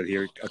thought that he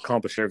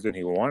accomplished everything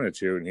he wanted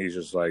to, and he's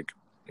just like,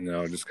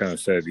 just kind of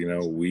said,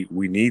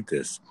 we need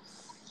this.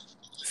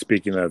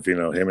 Speaking of,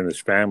 him and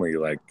his family,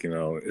 like,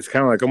 it's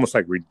kind of like almost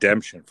like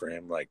redemption for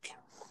him. Like,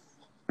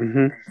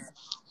 the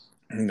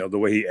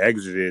way he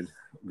exited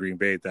Green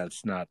Bay,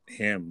 that's not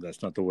him.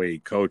 That's not the way he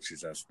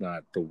coaches. That's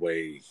not the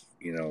way,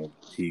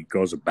 he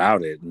goes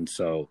about it. And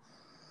so,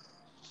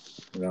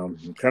 I'm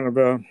kind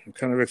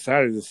of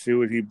excited to see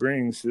what he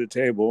brings to the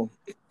table.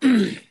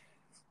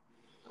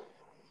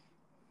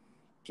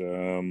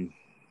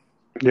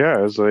 Yeah,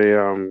 as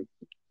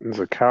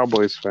a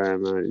Cowboys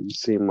fan, you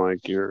seem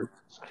like you're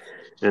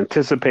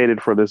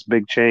anticipated for this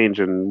big change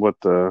and what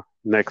the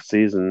next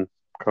season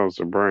comes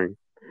to bring.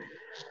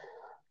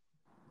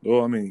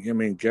 Well, I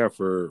mean, yeah,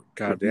 for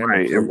goddamn it,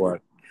 Right. for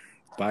what,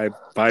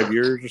 5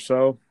 years or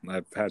so,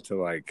 I've had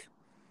to like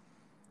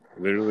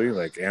literally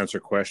like answer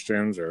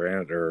questions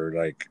or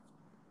like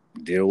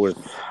deal with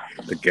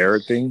the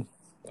Garrett thing.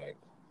 Like,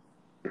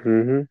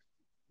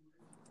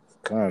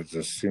 God,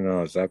 just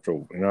it's after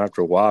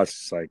a while, it's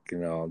just like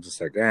I'm just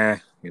like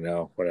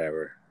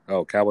whatever.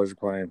 Oh, Cowboys are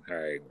playing. All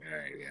right,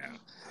 yeah.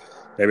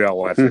 Maybe I'll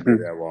watch it.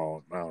 Maybe I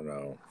won't. I don't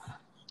know.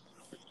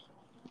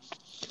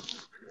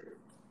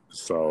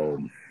 So,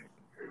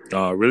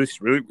 really,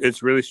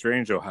 it's really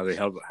strange though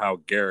how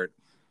Garrett.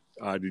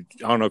 I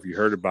don't know if you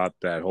heard about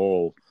that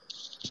whole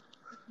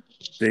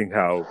thing.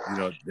 How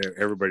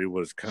everybody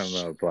was kind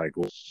of like,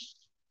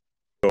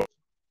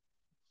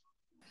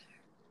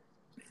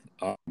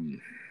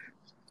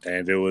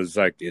 and it was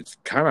like, it's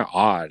kind of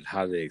odd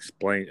how they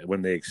explained it.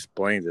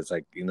 It's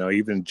like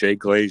even Jay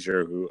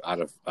Glazer, who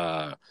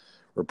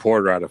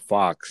reporter out of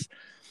Fox,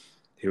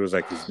 he was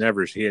like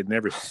he had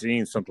never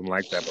seen something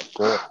like that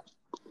before.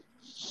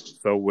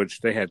 So, which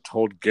they had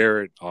told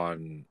Garrett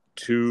on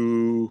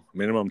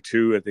minimum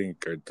two, I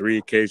think, or 3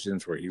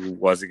 occasions where he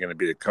wasn't going to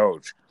be the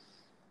coach.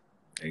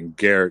 And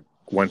Garrett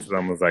went to them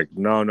and was like,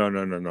 no,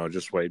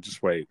 just wait.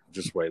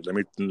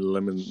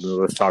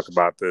 Let's talk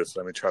about this.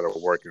 Let me try to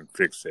work and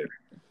fix it.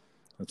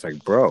 It's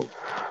like, bro.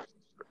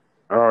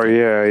 Oh,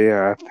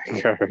 yeah. I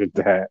think I heard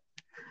that.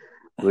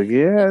 Like,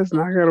 yeah, it's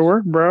not going to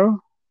work, bro.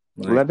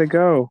 Like, let it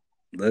go.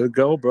 Let it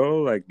go,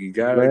 bro. Like, you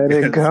got to let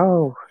it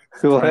go.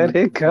 Let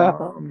it go.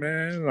 Come on,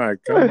 man.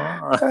 Like, come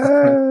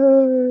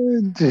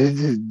on.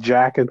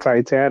 Jack and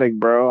Titanic,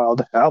 bro.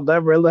 I'll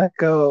never let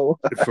go.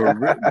 For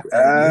real.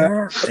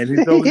 Yeah. And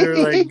he's over there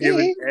like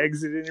giving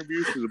exit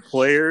interviews to the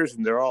players,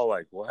 and they're all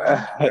like, "What?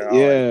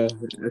 Yeah.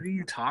 Like, what are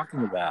you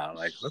talking about?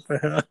 Like, what the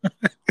hell?"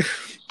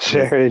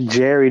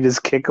 Jerry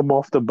just kick him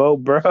off the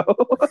boat, bro.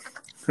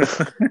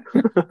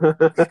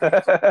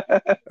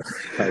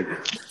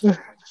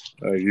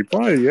 You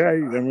probably, yeah.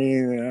 I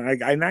mean,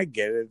 I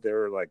get it. They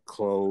were like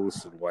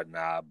close and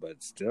whatnot,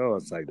 but still,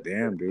 it's like,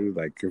 damn, dude,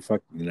 like you're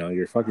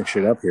fucking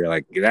shit up here.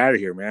 Like, get out of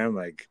here, man.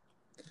 Like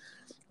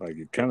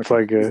you kind of.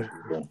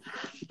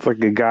 It's like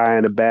a guy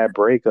in a bad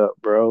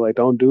breakup, bro. Like,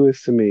 don't do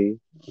this to me.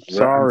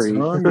 Sorry.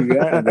 Yeah,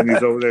 and then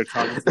he's over there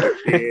talking to the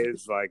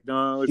kids, like,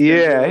 no, it's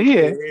yeah.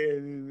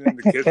 And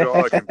the kids are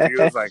all like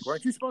confused, like,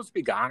 weren't you supposed to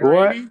be gone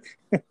already?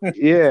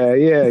 Yeah.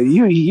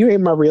 You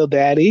ain't my real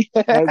daddy.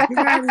 Like, get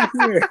out of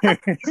here.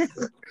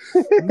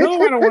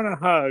 No, I don't want to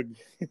hug.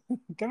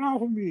 Get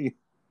off of me.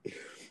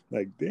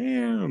 Like,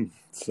 damn.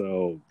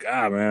 So,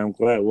 God, man, I'm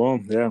glad. Well,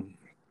 yeah.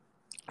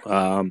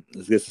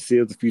 Let's get to see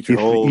what the future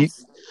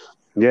holds.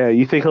 Yeah,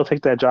 you think he'll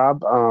take that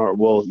job?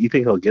 You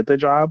think he'll get the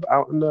job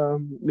out in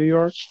New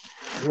York?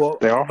 Well,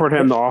 they offered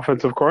him the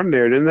offensive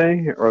coordinator, didn't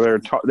they?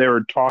 Or they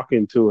were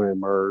talking to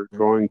him or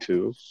going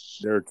to.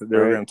 They're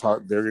going to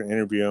talk. They're going to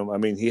interview him. I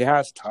mean, he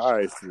has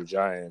ties to the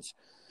Giants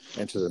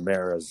and to the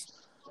Maras.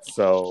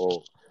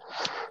 So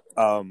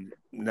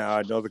now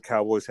I know the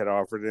Cowboys had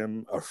offered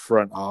him a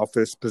front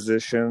office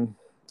position,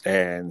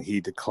 and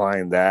he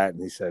declined that,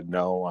 and he said,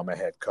 "No, I'm a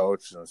head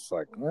coach." And it's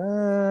like,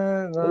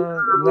 no.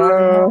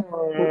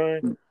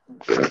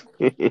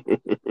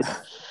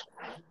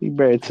 You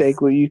better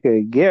take what you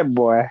can get,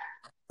 boy.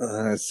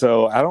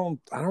 So I don't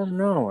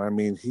know. I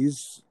mean,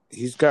 he's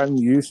gotten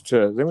used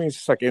to. I mean, it's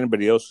just like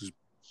anybody else who's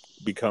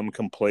become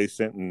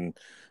complacent and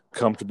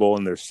comfortable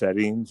in their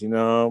settings.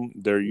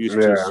 They're used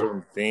to a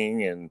certain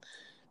thing, and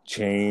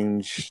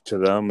change to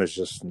them is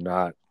just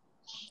not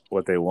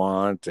what they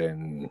want,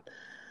 and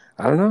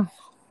I don't know.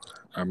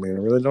 I mean, I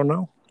really don't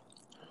know.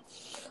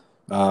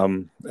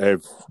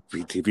 If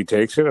he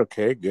takes it,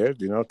 okay, good.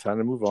 Time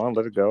to move on.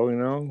 Let it go.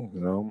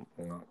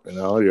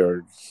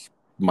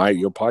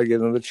 You'll probably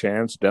get another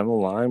chance down the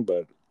line,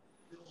 but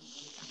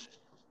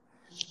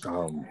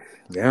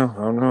yeah,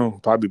 I don't know.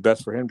 Probably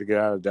best for him to get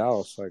out of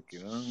Dallas. Like,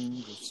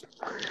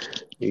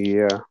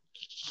 yeah.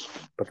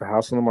 Put the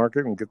house on the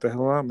market and get the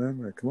hell out,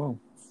 man. Like, come on.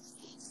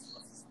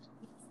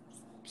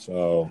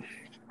 So,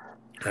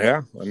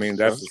 yeah, I mean,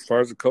 that's as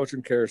far as the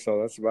coaching carousel.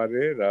 That's about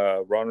it.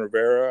 Ron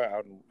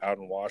Rivera out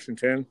in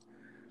Washington.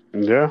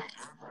 Yeah,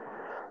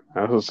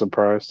 that was a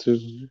surprise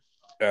too.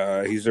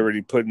 He's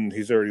already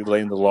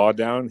laying the law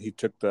down. He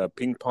took the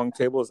ping pong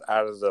tables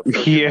out of the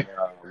Yeah,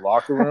 freaking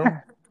locker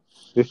room.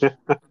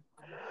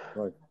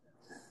 Like,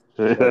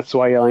 that's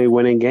why you ain't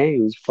winning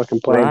games.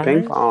 Fucking playing ping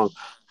right? pong.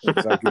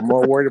 It's like you're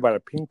more worried about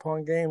a ping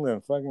pong game than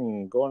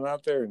fucking going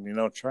out there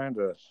and trying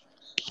to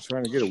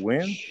get a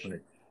win.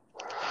 Like,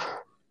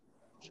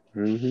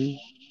 Mm-hmm.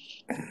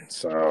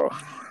 so,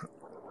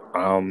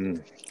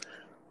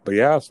 but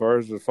yeah, as far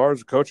as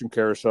the coaching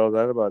carousel,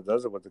 that about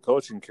does it with the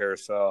coaching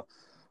carousel.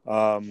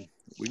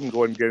 We can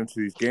go ahead and get into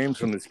these games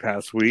from this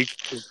past week.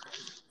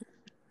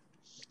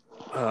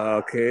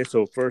 Okay,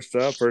 so first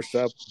up,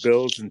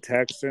 Bills and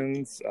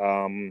Texans.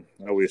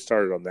 We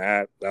started on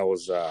that. That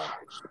was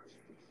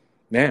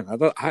man. I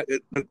thought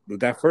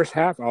that first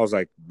half, I was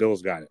like,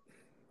 Bills got it.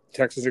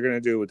 Texans are going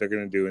to do what they're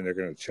going to do, and they're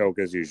going to choke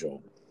as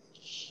usual.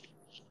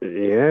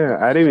 Yeah,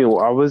 I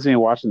wasn't even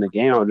watching the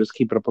game. I was just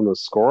keeping up on the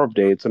score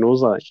updates, and it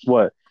was like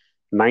what,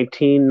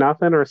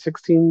 19-0 or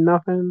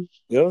 16-0?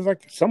 It was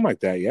like something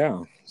like that,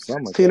 yeah.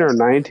 Something like 16 that. or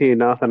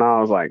 19-0.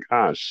 I was like,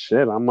 ah,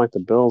 shit. I'm like,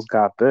 the Bills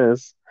got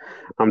this.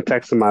 I'm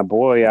texting my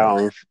boy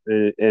out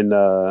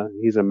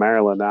he's in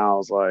Maryland now. I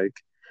was like,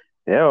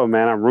 yo,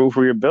 man, I'm rooting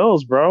for your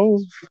Bills, bro.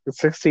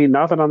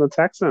 16-0 on the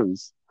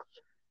Texans.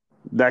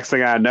 Next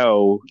thing I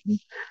know,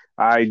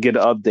 I get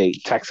an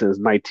update. Texans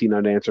 19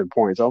 unanswered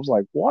points. I was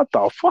like, what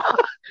the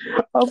fuck?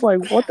 I was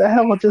like, what the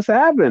hell just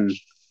happened?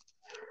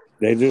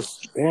 They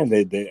just, man,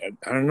 they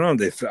I don't know.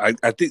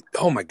 I think,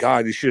 oh my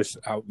God, you should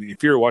have,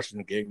 if you were watching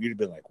the game, you'd have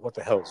been like, what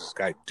the hell is this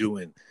guy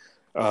doing?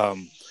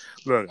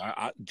 Look,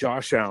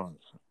 Josh Allen,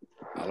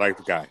 I like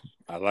the guy.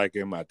 I like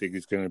him. I think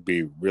he's going to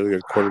be really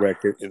good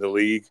quarterback in the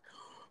league.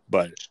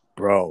 But,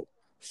 bro,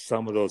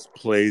 some of those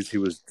plays he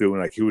was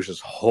doing, like he was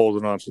just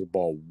holding on to the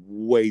ball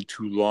way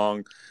too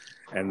long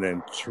and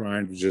then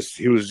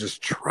he was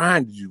just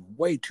trying to do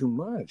way too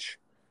much.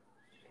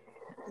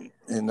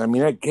 And, I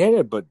mean, I get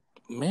it, but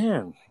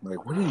man,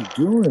 like, what are you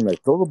doing?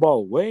 Like, throw the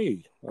ball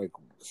away. Like,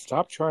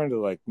 stop trying to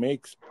like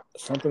make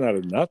something out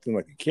of nothing.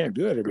 Like, you can't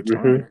do it every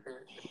time.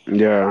 Mm-hmm.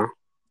 Yeah.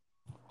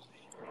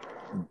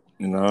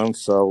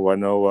 So I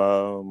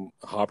know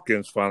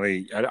Hopkins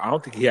finally. I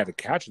don't think he had a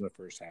catch in the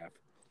first half.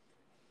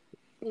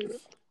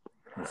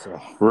 So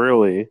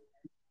Really?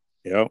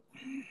 yep.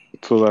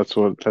 So that's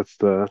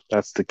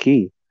the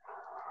key.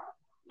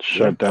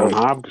 Shut down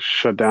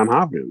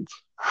Hopkins.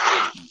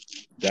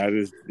 That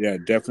is,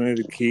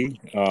 definitely the key.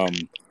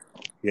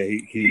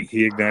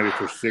 He ignited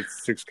for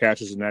six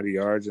catches and 90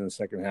 yards in the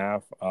second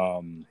half.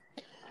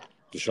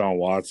 Deshaun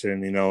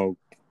Watson,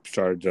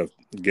 started to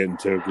get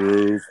into a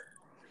groove.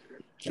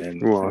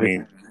 And Well, I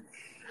mean,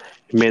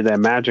 he made that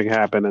magic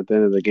happen at the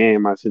end of the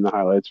game. I seen the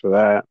highlights for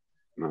that,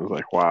 and I was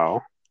like,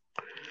 wow,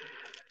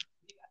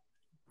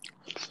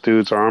 these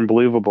dudes are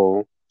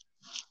unbelievable.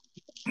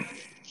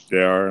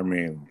 they are. I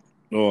mean,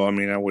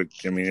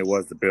 it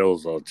was the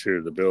Bills though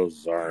too. The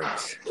Bills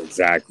aren't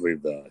exactly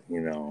the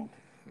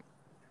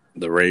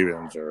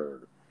Ravens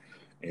or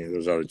any of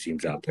those other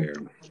teams out there.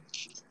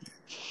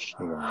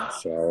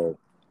 So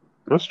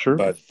That's true.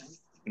 But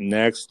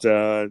next,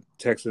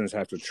 Texans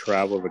have to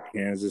travel to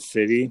Kansas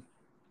City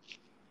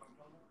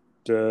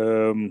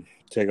to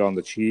take on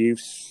the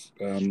Chiefs.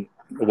 The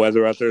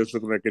weather out there is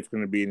looking like it's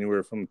going to be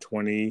anywhere from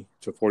 20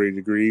 to 40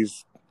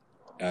 degrees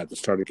at the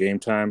start of game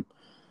time.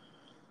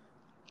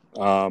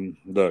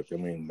 Look,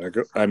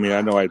 I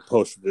know I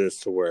posted this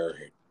to where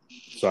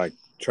it's like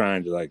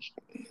trying to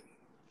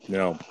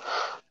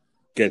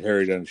get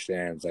Harry to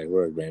understand. It's like,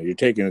 look, man, you're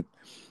taking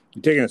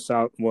a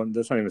South one.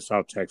 That's not even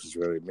South Texas,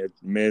 really.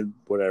 Mid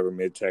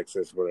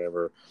Texas,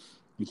 whatever.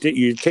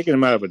 You're taking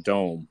them out of a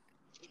dome.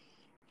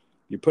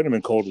 You put them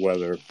in cold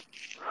weather,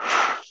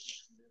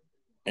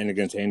 and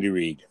against Andy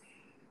Reid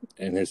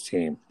and his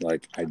team.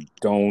 Like, I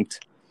don't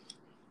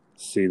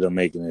see them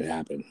making it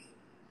happen.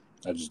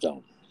 I just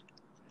don't.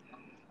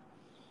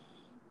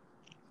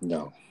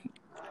 No.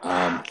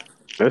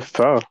 It's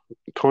tough.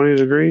 20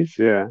 degrees,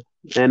 yeah.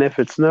 And if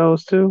it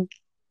snows too,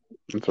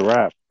 it's a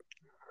wrap.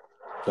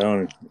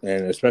 And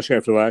especially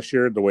after last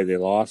year, the way they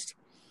lost,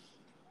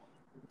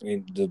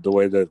 the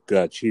way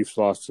the Chiefs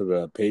lost to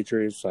the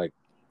Patriots, like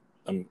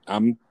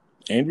I'm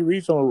Andy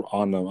Reid's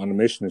on a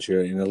mission this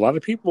year, and a lot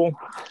of people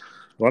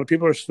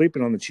are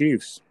sleeping on the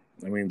Chiefs.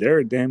 I mean, they're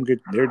a damn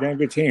good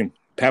team.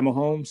 Pat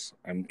Mahomes,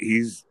 I don't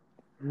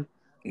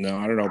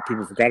know,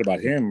 people forgot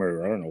about him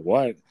or I don't know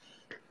what,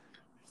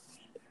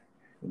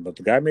 but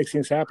the guy makes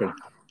things happen.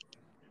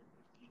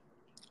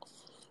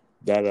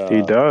 That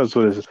He does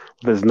with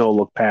his no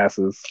look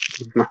passes.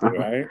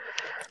 right?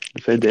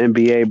 Said the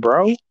NBA,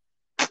 bro.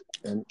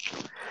 And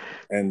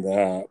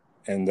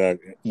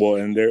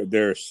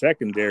their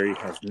secondary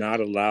has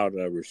not allowed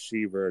a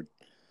receiver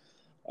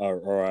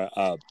or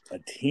a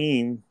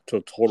team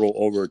to total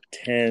over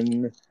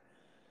 10,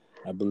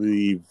 I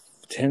believe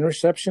 10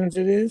 receptions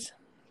it is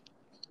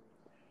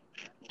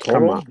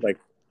total. Come on.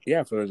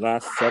 For the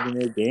last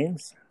 7-8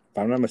 games. if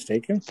I'm not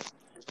mistaken.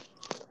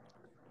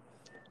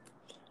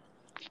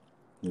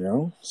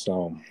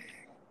 So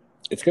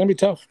it's going to be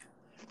tough.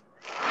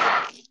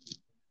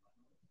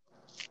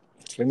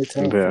 It's going to be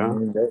tough. I Yeah.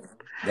 mean,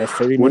 that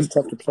stadium is When?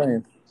 tough to play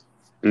in.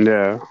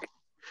 Yeah.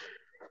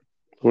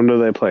 When do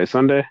they play?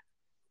 Sunday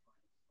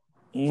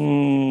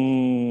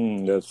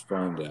Let's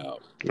find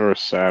out. or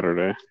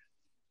Saturday?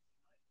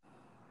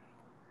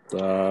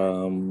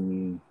 I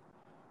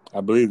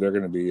believe they're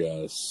going to be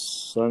a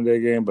Sunday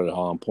game, but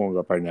I'm pulling it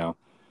up right now.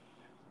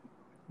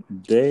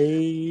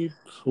 They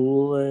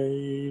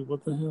play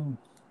what the hell?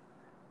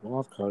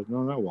 Wild card?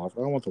 No, not wild.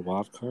 I don't want the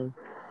wild card.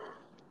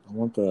 I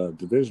want the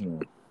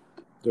divisional.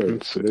 There it is.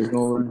 Let's see.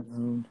 Divisional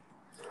round.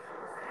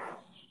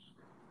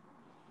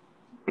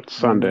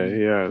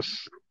 Sunday,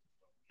 yes.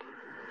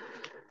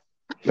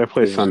 They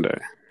play Sunday.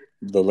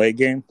 The late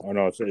game? Oh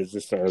no, it's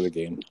just the early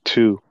game.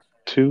 Two.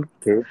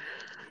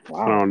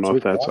 Wow. I don't know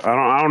if that's.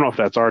 I don't know if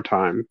that's our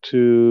time.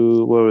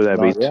 What would that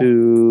be? Yeah.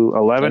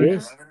 2:11. That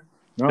is.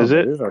 No, is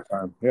it? That is our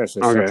time. Yes,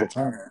 it's Okay. Central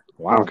Time.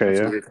 Wow. Okay, that's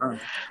yeah. a good time.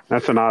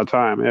 That's an odd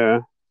time.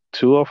 Yeah.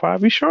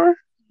 2:05. You sure?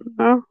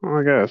 No,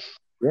 I guess.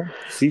 Yeah.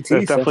 CT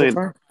That's definitely.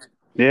 Central Time.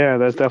 Yeah,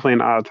 that's definitely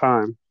an odd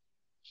time.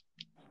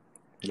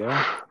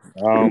 Yeah.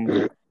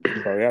 So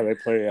yeah, they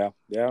play.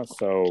 Yeah.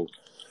 So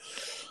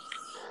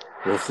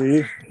we'll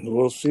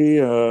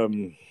see.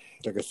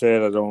 Like I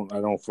said, I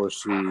don't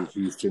foresee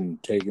Houston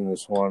taking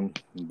this one.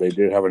 They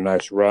did have a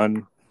nice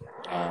run.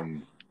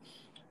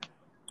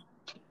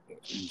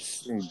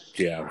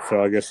 Yeah,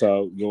 so I guess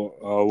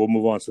we'll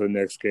move on to the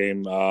next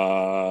game.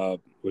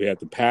 We have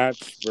the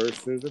Pats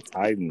versus the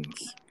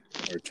Titans,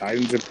 or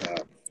Titans and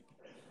Pats.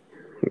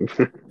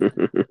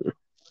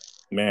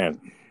 Man,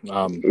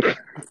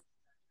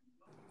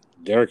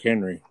 Derrick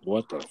Henry,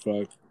 what the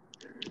fuck?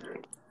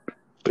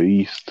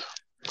 Beast.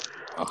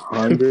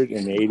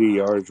 180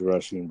 yards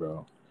rushing,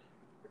 bro.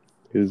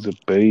 He's a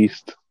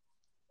beast.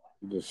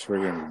 Just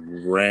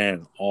friggin'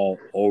 ran all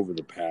over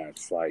the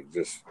Pats, like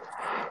just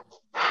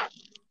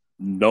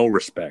no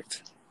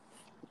respect.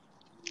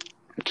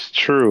 It's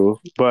true,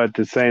 but at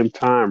the same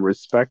time,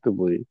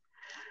 respectably,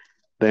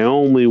 they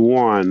only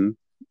won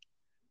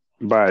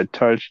by a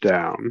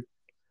touchdown.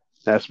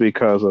 That's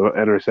because of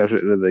interception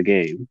into the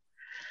game.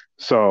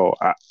 So,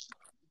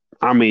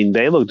 I mean,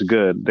 they looked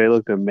good. They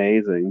looked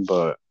amazing,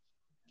 but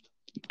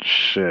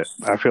shit,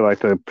 I feel like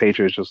the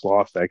Patriots just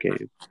lost that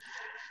game.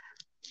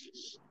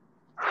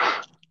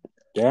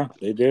 Yeah,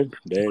 they did.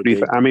 What do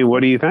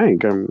you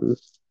think?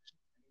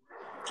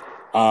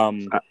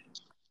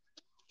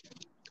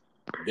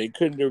 They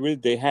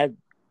couldn't.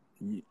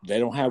 They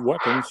don't have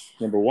weapons.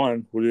 Number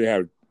one, what do they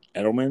have?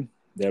 Edelman.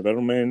 They have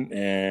Edelman,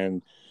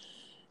 and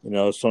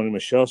Sony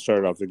Michel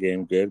started off the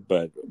game good,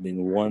 but I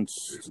mean,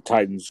 once the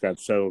Titans got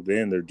settled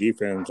in, their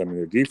defense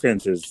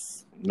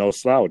is no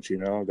slouch.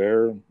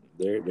 They're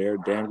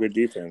damn good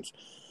defense.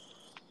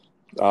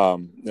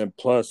 And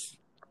plus,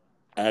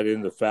 add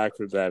in the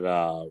factor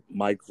that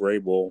Mike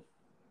Vrabel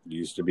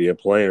used to be a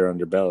player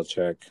under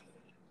Belichick.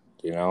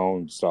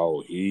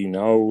 So he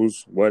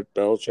knows what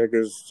Belichick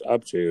is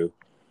up to.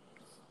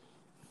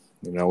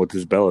 With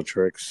his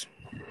Bellatrix.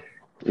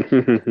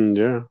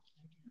 Yeah.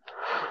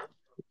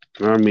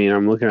 I mean,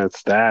 I'm looking at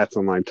stats.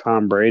 I'm like,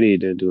 Tom Brady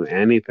didn't do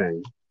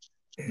anything.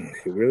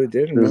 He really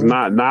didn't. There's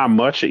not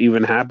much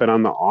even happened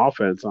on the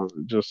offense.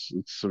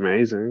 It's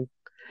amazing.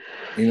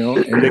 And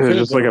they it's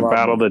just like a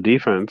battle of the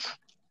defense.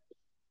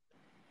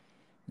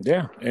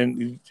 Yeah,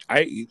 and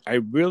I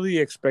really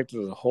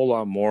expected a whole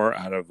lot more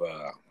out of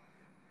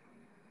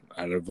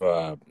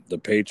the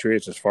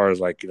Patriots as far as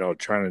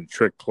trying to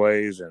trick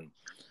plays and.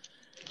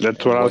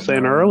 That's what I was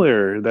saying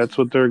earlier. That's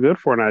what they're good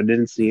for, and I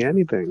didn't see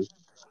anything.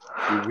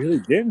 You really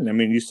didn't. I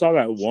mean, you saw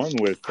that one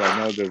with I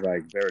know they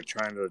were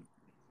trying to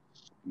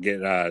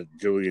get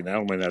Julian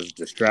Edelman as a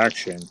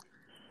distraction.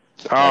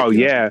 Oh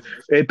yeah,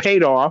 it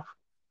paid off.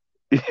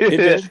 It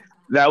did.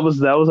 That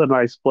was a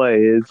nice play.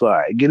 It's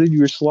like get in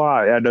your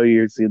slot. I know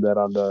you've seen that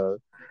on the.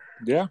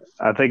 Yeah.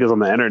 I think it's on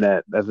the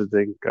internet. I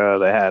think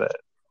they had it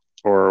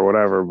or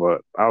whatever.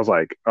 But I was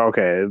like,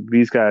 okay,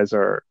 these guys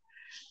are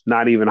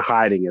not even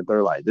hiding it.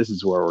 They're like, this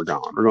is where we're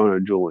going. We're going to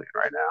Julian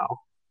right now.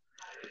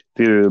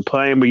 Dude,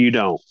 play him, but you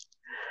don't.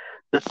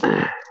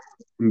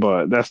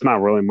 But that's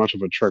not really much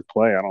of a trick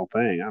play, I don't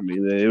think. I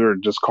mean, they were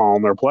just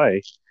calling their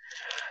play.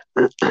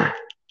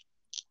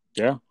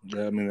 Yeah.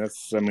 I mean,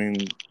 that's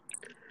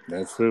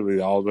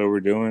literally all they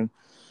were doing.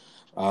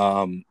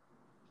 Yeah,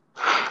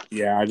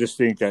 I just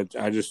think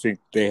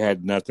they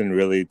had nothing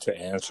really to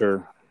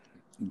answer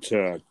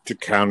to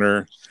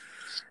counter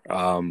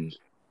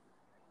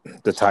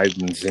the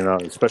Titans,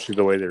 especially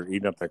the way they're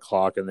eating up the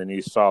clock. And then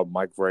you saw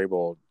Mike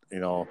Vrabel,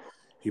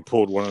 he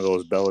pulled one of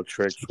those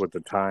Bellatrix with the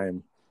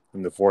time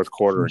in the fourth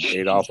quarter and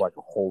ate off like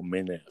a whole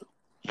minute.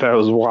 That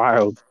was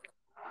wild.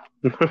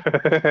 But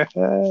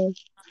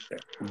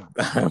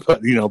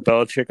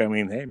Belichick, I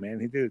mean, hey man,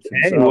 he did it to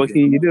himself. Hey, what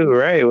can you do,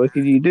 right? What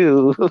can you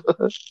do?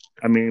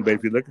 I mean, but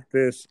if you look at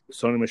this,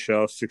 Sony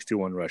Michel,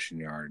 61 rushing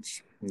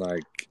yards.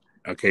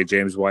 Okay,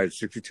 James White,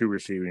 62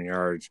 receiving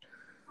yards.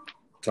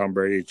 Tom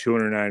Brady,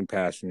 209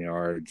 passing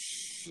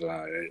yards.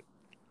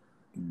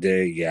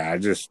 They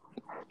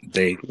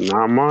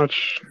Not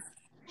much.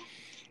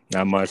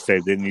 not much. They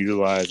didn't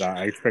utilize.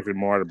 I expected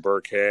more out of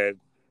Burkhead.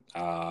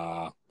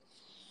 Uh,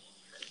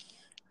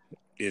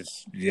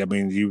 I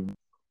mean, you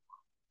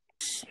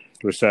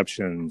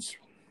receptions.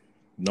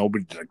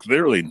 Nobody, like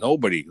literally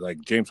nobody.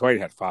 Like James White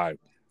had 5,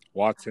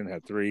 Watson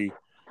had 3,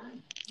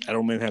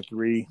 Edelman had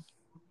 3.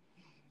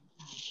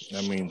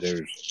 I mean,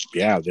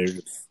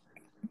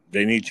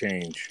 they need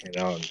change.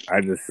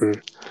 I just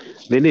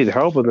They need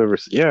help with the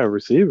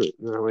receiver.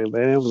 I mean,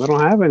 they don't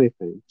have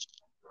anything.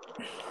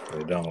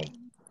 they don't.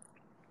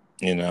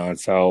 And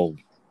so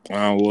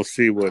we'll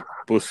see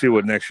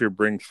what next year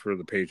brings for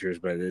the Patriots,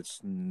 but it's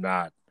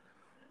not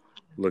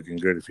looking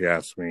good if you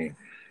ask me.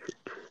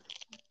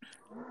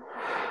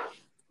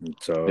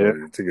 So Yeah.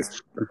 I think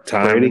it's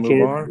time to Brady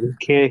move on.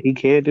 he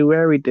can't do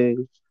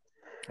everything.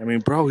 I mean,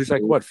 bro, he's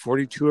like what,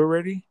 42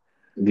 already?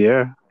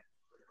 Yeah.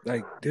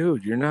 Like,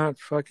 dude, you're not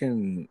Father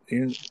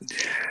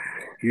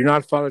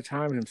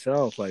Time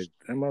himself. Like,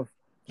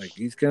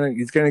 he's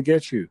gonna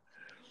get you.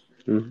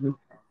 Mm-hmm.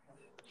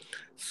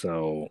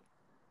 So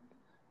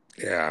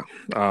yeah,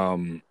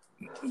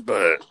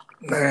 but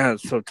yeah.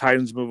 So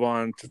Titans move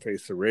on to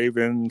face the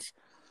Ravens.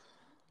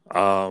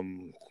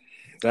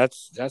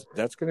 That's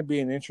going to be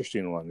an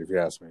interesting one if you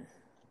ask me.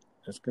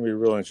 That's going to be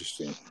real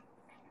interesting.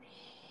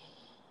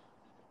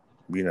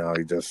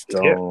 You just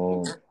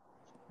don't.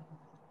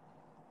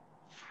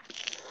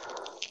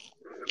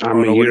 I I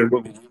don't know.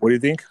 mean, What do you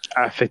think?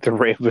 I think the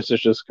Ravens are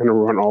just going to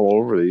run all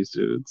over these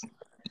dudes.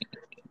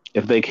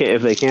 If they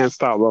can't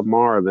stop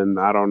Lamar, then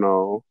I don't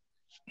know.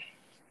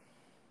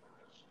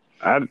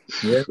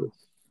 Yeah.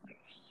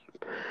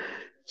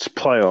 It's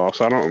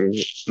playoffs. I don't.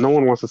 No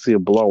one wants to see a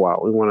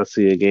blowout. We want to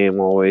see a game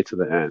all the way to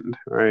the end,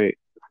 right?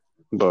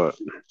 But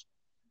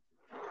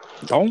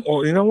Don't.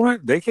 Well, you know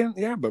what? They can.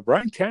 Yeah, but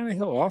Brian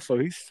Tannehill also,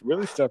 he's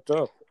really stepped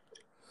up.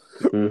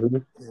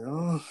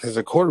 mm-hmm. As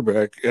a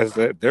quarterback,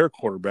 their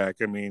quarterback.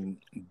 I mean,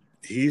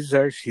 he's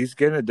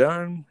getting it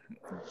done.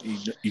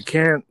 You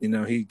can't.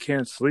 He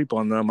can't sleep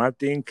on them. I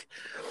think.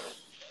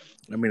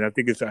 I mean, I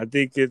think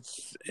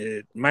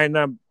it might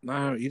not.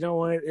 You know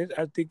what?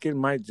 I think it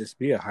might just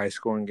be a high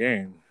scoring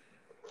game.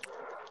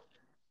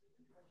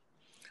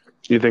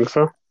 You think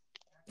so?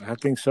 I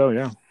think so.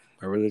 Yeah,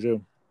 I really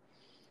do.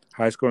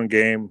 High scoring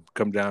game.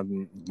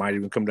 Might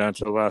even come down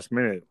to the last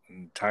minute.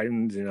 And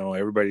Titans,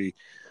 everybody,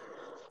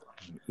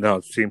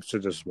 seems to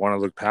just want to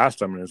look past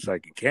them, and it's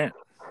like you can't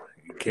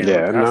look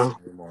Yeah, past no. them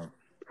anymore.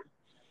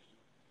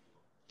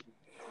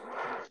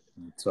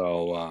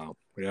 So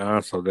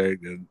so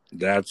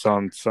that's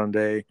on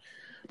Sunday,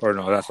 or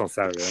no, that's on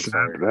Saturday. I'm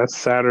sorry. That's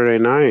Saturday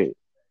night.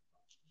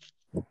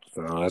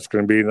 So that's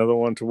going to be another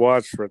one to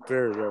watch right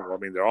there. Yeah, well, I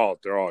mean, they're all.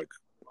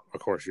 Of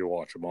course, you'll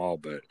watch them all,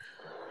 but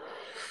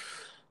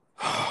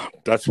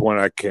that's one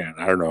I can't.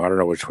 I don't know. I don't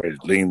know which way to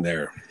lean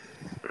there.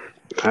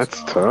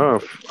 That's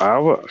tough.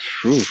 I'll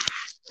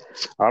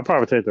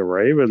probably take the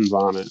Ravens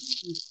on it.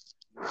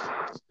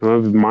 I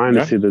don't mind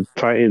to see the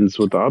Titans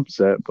with the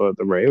upset, but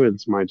the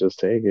Ravens might just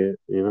take it.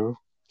 Yeah,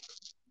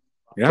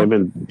 they've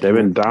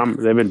been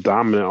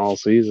dominant all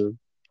season.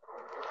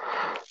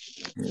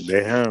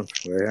 They have.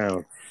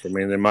 I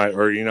mean, they might,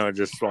 or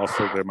just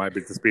also there might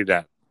be just be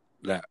that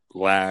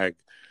lag,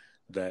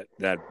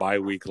 that bye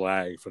week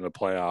lag from the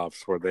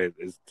playoffs where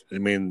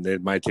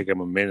it might take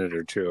them a minute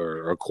or two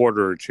or a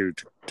quarter or two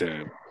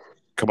to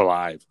come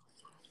alive.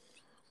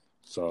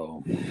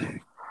 So,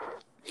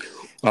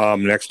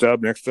 next up,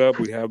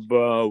 we have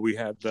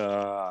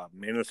the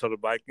Minnesota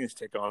Vikings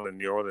take on the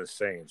New Orleans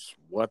Saints.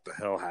 What the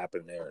hell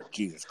happened there?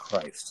 Jesus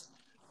Christ!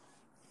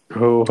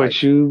 Oh,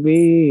 what you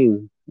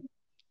mean?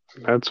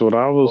 That's what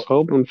I was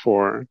hoping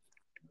for.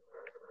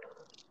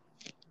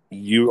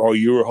 You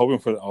were hoping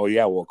for. Oh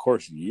yeah, well of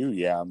course you.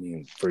 Yeah, I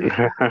mean for you.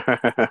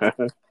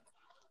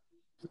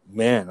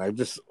 Man,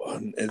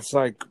 it's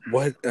like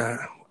what I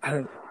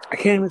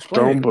can't even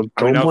explain it.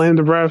 Don't blame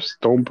the refs.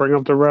 Don't bring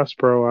up the refs,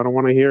 bro. I don't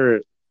want to hear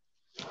it.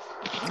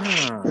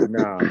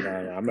 No.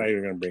 I'm not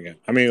even gonna bring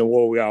it. I mean,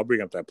 well, I'll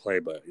bring up that play,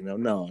 but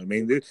no. I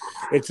mean,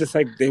 it's just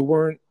like they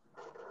weren't.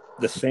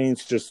 The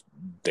Saints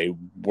they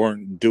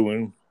weren't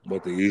doing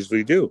what they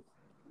usually do.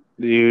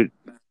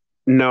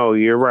 No,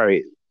 you're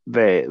right.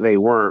 They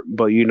weren't,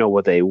 but you know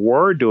what they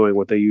were doing.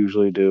 What they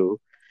usually do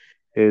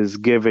is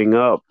giving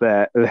up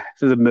that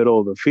to the middle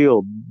of the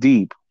field,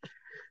 deep,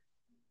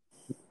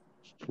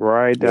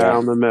 right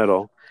down the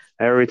middle,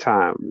 every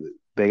time.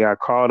 They got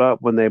caught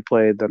up when they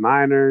played the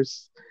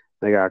Niners.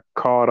 They got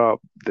caught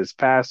up this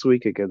past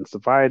week against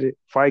the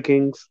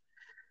Vikings.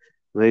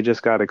 They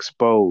just got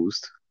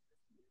exposed.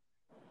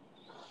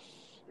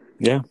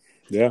 Yeah.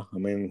 I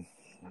mean,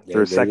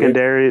 Their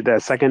secondary,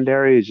 that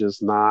secondary is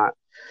just not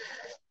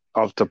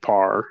up to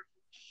par.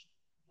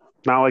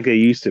 Not like it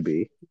used to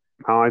be.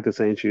 Not like the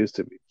Saints used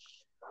to be.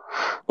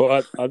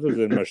 Well, other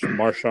than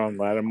Marshawn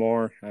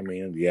Lattimore, I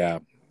mean, yeah,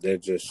 they're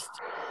just,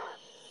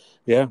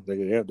 they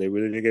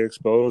really did get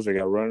exposed. They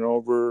got run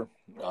over,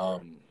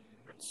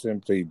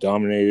 simply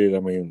dominated. I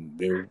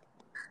mean,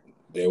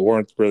 they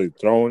weren't really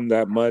throwing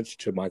that much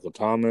to Michael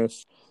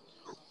Thomas.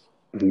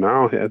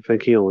 No, I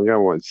think he only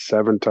got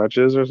 7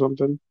 touches or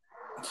something.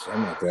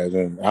 Something like that.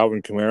 Then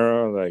Alvin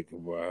Kamara, like,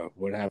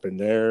 what happened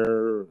there?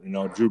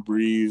 Drew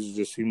Brees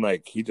just seemed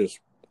like he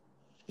just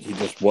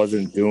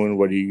wasn't doing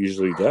what he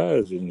usually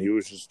does, and he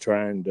was just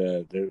trying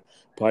to.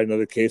 Probably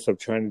another case of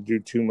trying to do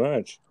too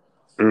much.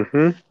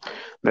 Mm-hmm.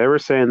 They were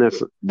saying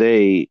this.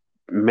 They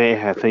may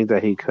have think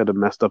that he could have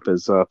messed up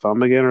his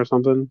thumb again or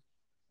something.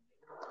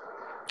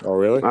 Oh,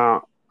 really?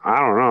 I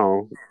don't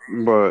know,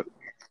 but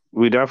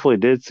we definitely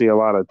did see a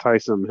lot of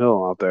Tyson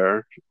Hill out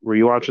there. Were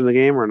you watching the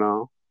game or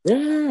no?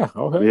 Yeah.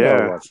 Oh, hell yeah, I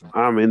was Yeah, watching.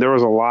 I mean there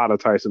was a lot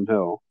of Tyson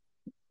Hill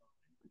I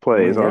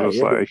plays. mean, I yeah, was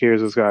just yeah, like,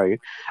 here's this guy.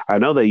 I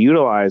know they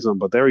utilize him,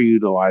 but they were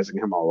utilizing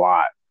him a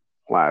lot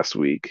last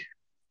week.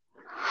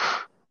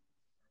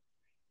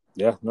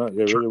 yeah. No,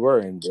 they really were.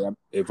 And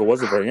if it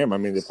wasn't for him, I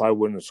mean, they probably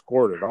wouldn't have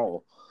scored at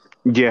all.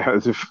 Yeah,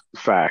 it's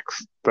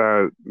facts.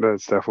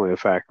 That's definitely a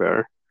fact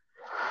there.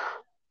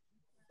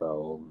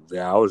 So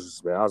yeah, I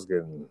was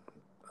getting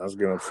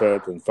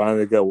upset, and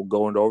finally got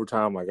going to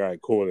overtime. I'm like, all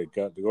right, cool. They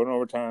go into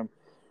overtime.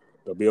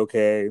 They'll be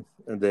okay.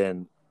 And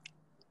then,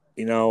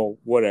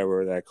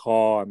 whatever that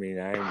call. I mean,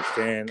 I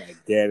understand. I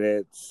get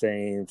it.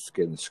 Saints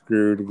getting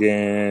screwed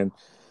again.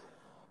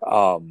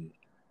 But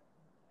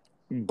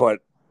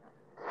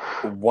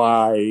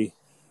why?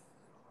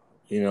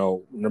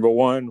 Number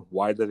one,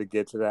 why did it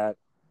get to that?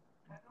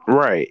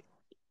 Right,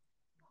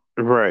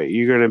 right.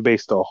 You're gonna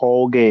base the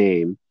whole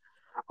game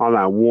on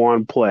that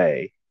one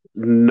play.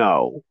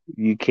 No,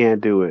 you can't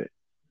do it.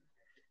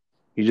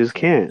 You just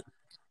can't.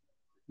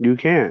 You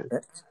can't.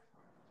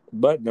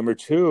 But number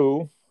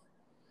two,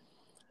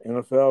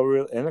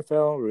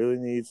 NFL really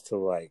needs to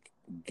like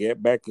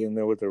get back in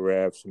there with the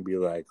refs and be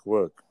like,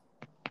 look,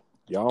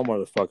 y'all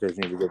motherfuckers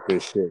need to get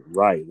this shit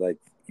right. Like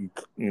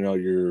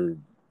you're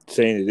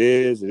saying it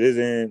is, it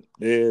isn't,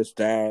 this,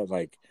 that.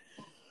 Like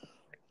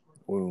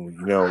when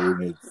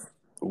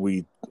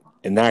we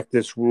enact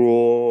this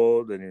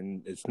rule,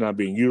 then it's not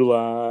being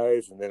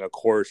utilized, and then of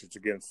course it's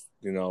against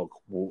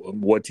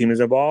what team is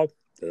involved,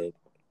 the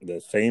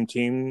same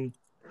team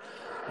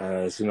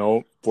as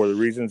for the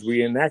reasons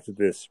we enacted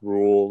this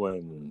rule,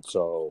 and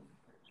so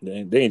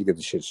they need to get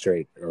the shit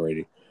straight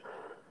already.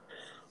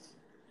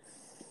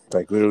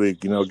 Like literally,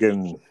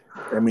 getting.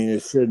 I mean,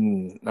 it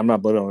shouldn't. I'm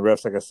not blaming on the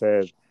refs, like I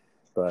said,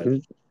 but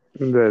The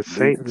leave the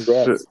Saints,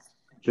 refs.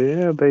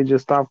 yeah, they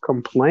just stop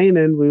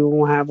complaining. We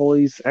won't have all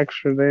these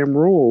extra damn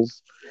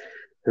rules,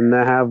 and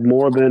to have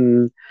more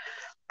than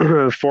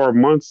 4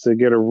 months to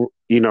get a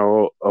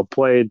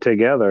play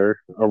together,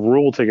 a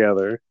rule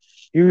together.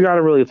 You got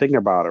to really think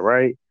about it,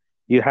 right?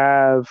 You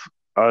have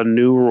a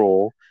new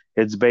rule.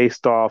 It's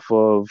based off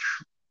of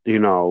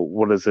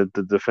what is it,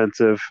 the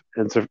defensive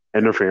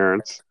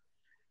interference,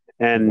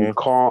 and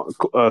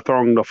Mm-hmm.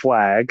 throwing the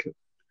flag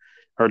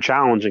or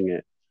challenging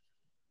it.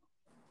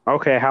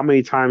 Okay, how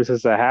many times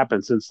has that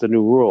happened since the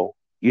new rule?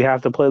 You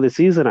have to play the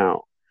season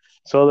out.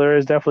 So there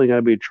is definitely going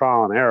to be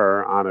trial and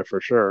error on it for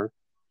sure.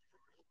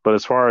 But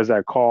as far as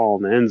that call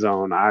in the end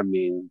zone, I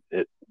mean,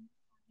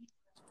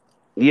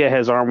 yeah,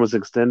 his arm was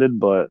extended,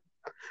 but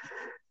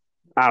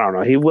I don't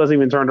know. He wasn't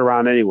even turned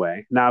around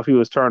anyway. Now, if he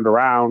was turned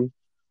around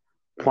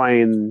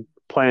playing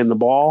the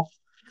ball,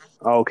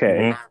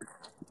 okay,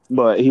 Mm-hmm.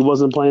 but he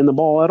wasn't playing the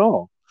ball at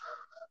all.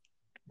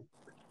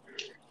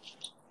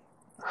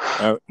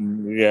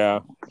 Yeah,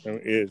 I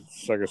mean,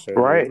 it's like I said,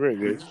 Right?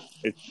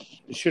 it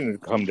shouldn't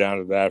have come down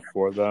to that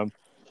for them.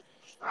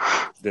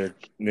 Their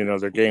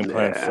game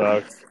plan Yeah,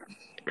 sucked.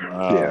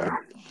 yeah.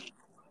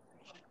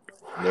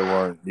 They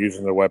weren't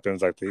using their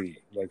weapons like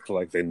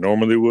they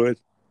normally would,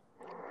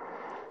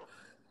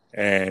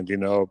 and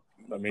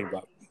I mean,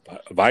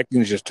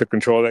 Vikings just took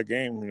control of that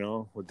game.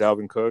 With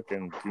Dalvin Cook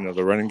and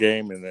the running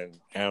game, and then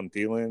Adam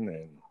Thielen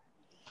and.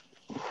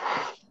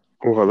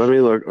 Well, let me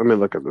look. Let me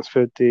look at this: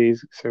 50,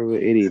 70,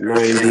 80,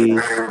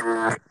 90,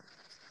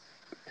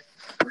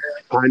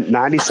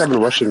 97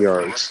 rushing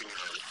yards.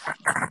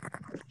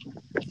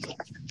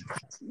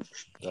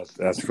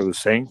 That's for the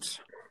Saints.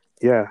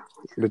 Yeah,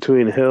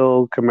 between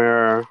Hill,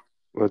 Kamara,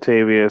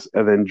 Latavius,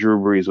 and then Drew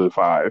Brees with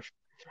 5.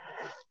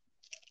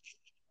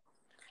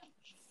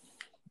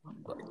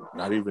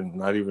 Not even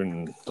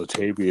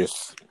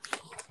Latavius.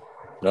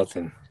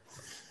 Nothing.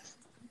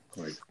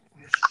 Like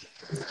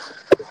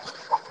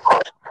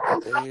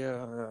they,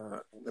 I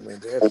mean,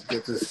 they have to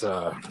get this. They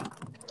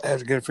have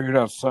to get it figured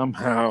out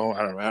somehow.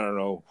 I don't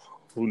know.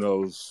 Who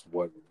knows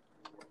what?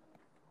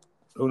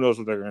 Who knows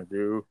what they're gonna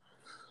do?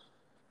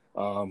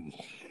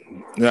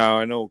 Now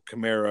I know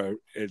Kamara.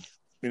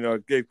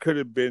 It could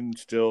have been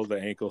still the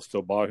ankle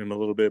still bothering him a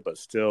little bit, but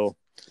still,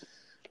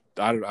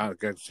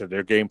 like I said,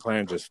 their game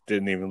plan just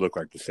didn't even look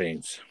like the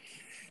Saints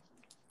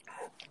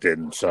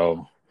didn't.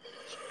 So,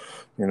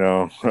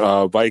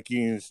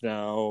 Vikings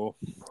now.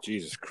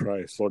 Jesus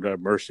Christ, Lord have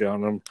mercy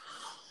on them.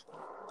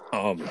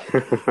 I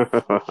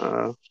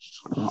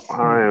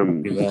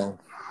am.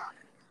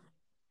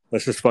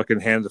 Let's just fucking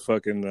hand the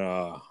fucking.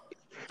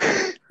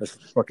 Let's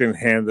fucking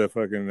hand the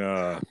fucking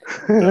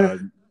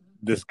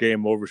this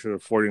game over to the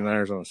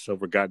 49ers on a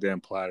silver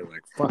goddamn platter.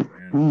 Like, fuck,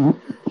 man.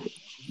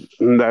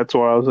 And that's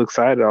why I was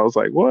excited. I was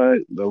like, "What?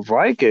 The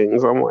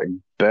Vikings?" I'm like,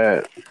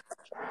 "Bet."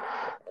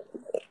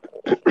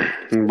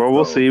 But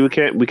we'll So, see. We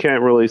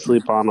can't really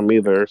sleep on them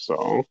either.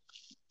 So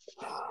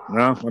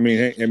no, I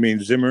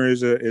mean, Zimmer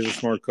is a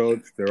smart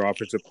coach. Their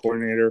offensive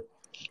coordinator,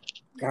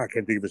 God, I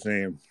can't think of his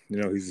name. You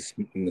know, he's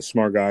a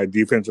smart guy.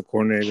 Defensive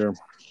coordinator,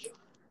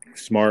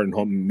 smart and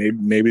home.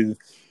 Maybe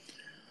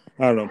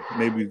I don't know.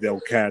 Maybe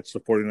they'll catch the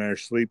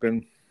 49ers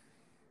sleeping.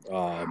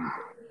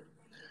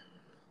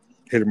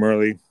 Hit them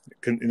early.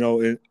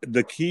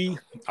 The key.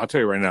 I'll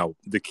tell you right now.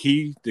 The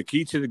key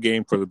to the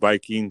game for the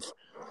Vikings,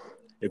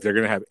 if they're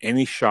going to have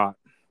any shot,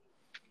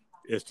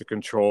 is to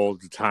control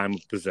the time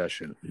of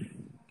possession.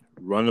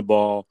 Run the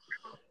ball,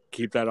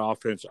 keep that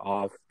offense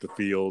off the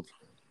field.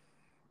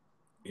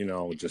 You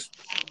know, just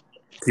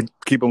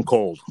keep them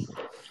cold.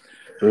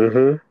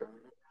 mm-hmm.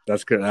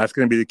 That's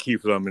gonna be the key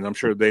for them, and I'm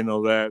sure they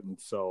know that. And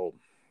so,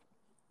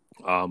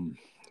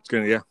 it's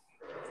gonna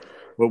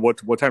Well,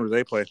 what time do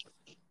they play?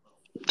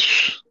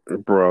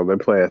 Bro, they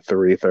play at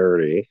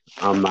 3:30.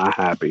 I'm not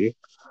happy.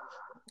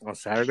 On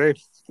Saturday?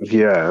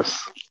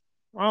 Yes.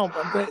 Oh,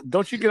 but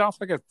don't you get off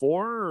like at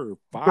 4 or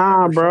 5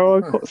 Nah, or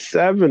bro. something?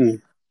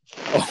 7.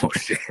 Oh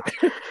shit,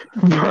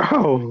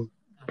 Bro.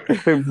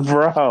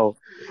 Bro.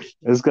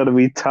 It's gonna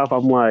be tough.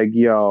 I'm like,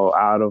 yo,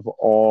 out of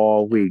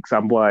all weeks,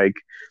 I'm like,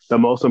 the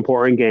most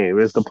important game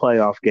is the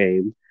playoff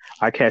game.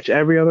 I catch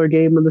every other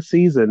game of the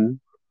season,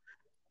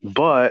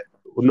 but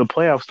when the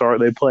playoffs start,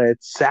 they play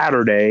it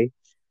Saturday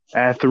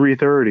at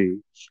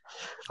 3:30.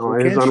 Oh, well,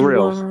 it's can't you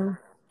unreal.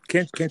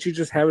 can't you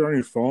just have it on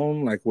your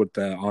phone, like with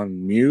the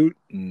on mute,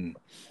 and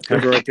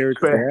have it right there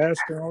at your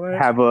desk and all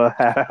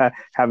that?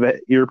 Have an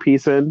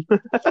earpiece in.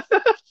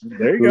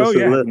 There you go.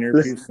 Yeah, have an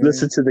earpiece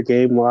Listen in. to the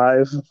game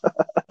live.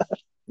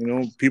 You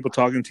know, people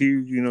talking to you.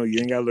 You know, you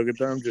ain't gotta look at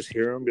them. Just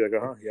hear them. Be like,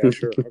 yeah,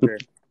 sure, okay.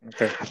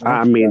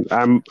 I mean,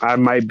 I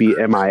might be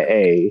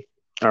MIA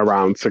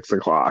around 6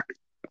 o'clock.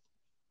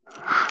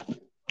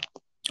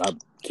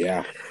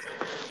 Yeah.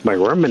 Like,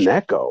 where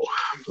Mineko?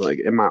 Like,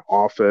 in my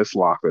office,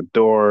 lock the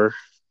door.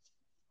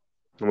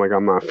 I'm like,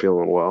 I'm not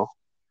feeling well.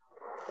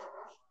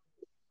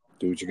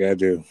 Do what you gotta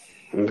do.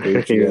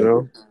 You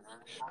know?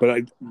 But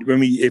I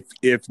mean,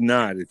 if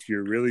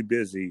you're really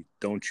busy,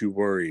 don't you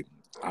worry.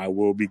 I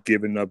will be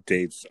giving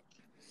updates.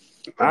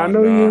 I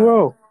know you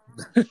will.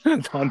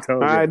 On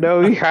I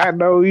Telegram.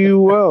 know you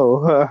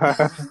will.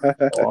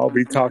 I'll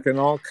be talking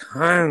all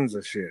kinds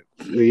of shit.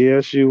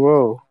 Yes, you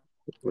will.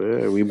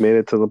 Yeah, we made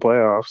it to the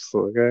playoffs.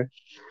 Okay.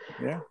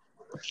 Yeah.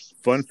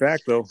 Fun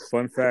fact, though.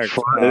 Fun fact.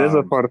 It is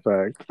a fun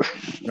fact.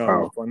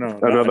 No,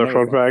 Another another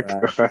fun fun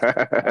fact. fact.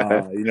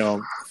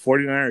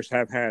 49ers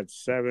have had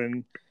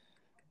 7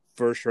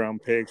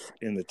 first-round picks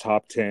in the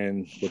top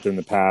 10 within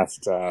the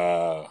past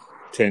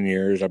 10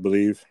 years, I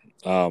believe.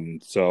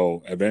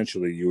 So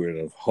eventually you would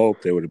have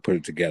hoped they would have put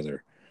it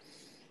together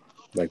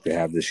like they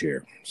have this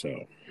year.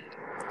 So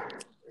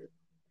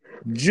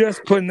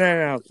just putting that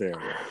out there.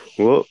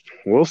 Well,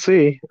 we'll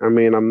see. I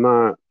mean, I'm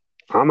not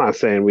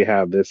saying we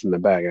have this in the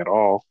bag at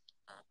all.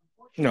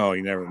 No,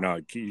 you never know.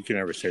 You can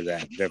never say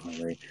that,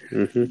 definitely.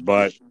 Mm-hmm.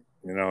 But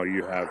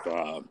you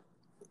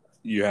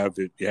have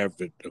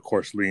it, of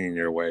course, leaning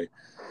your way.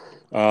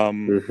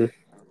 Mm-hmm.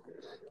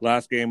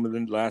 Last game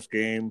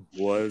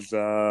was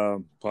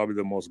probably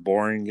the most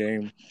boring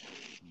game,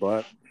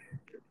 but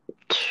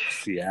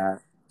Seattle,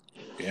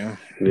 yeah,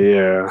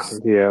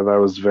 that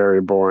was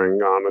very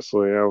boring.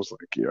 Honestly, I was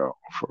like, yo,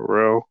 for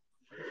real.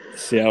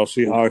 Seattle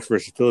Seahawks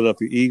versus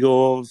Philadelphia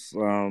Eagles. I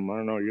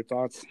don't know your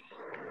thoughts.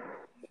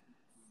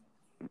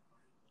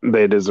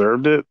 They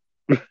deserved it.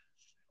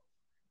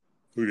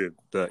 Who did?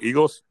 The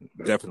Eagles?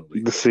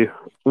 Definitely. To see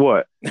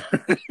what? What?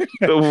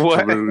 To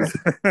lose.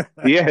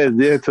 Yeah,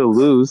 to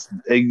lose.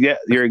 Yeah,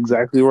 you're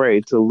exactly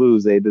right. To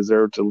lose, they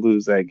deserve to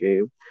lose that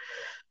game.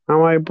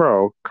 I'm like,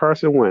 bro,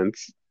 Carson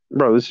Wentz,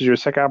 bro, this is your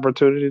second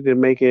opportunity to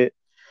make it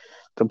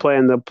to play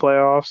in the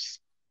playoffs.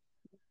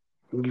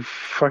 You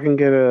fucking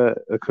get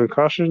a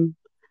concussion,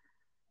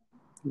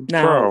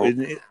 Now,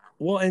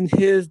 bro. in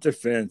his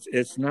defense,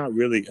 it's not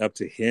really up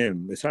to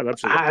him. It's not up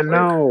to the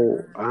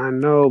player. I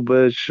know,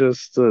 but it's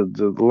just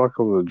the luck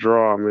of the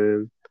draw,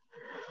 man.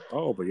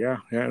 Oh, but yeah,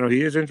 no,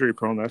 he is injury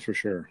prone. That's for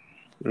sure.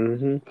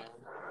 Mm-hmm.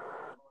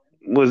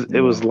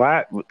 It was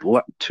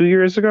 2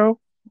 years ago,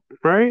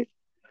 right?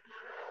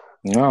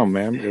 No,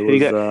 man, it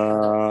was.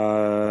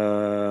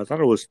 I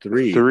thought it was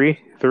 3.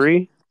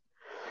 3.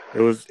 It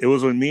was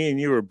when me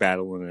and you were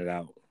battling it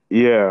out.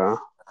 Yeah.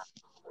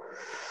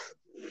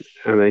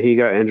 And then he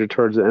got injured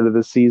towards the end of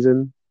the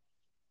season.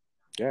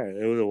 Yeah,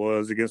 it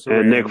was against the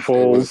and Rams. Nick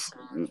Foles.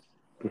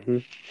 Mm-hmm.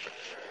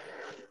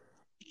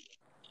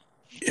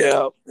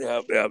 Yeah,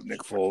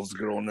 Nick Foles,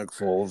 good old Nick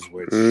Foles.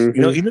 Which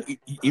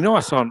I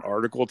saw an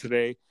article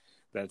today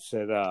that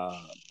said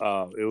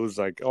it was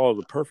like,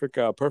 the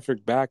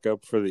perfect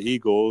backup for the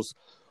Eagles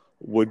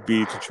would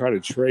be to try to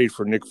trade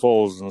for Nick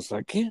Foles, and it's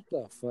like, get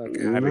the fuck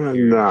out of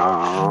here!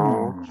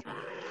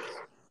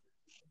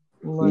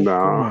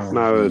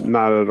 No,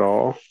 not at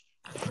all.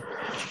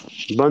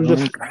 But in,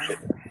 def-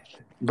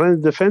 but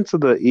in defense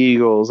of the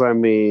Eagles, I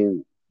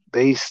mean,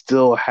 they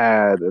still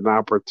had an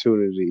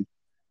opportunity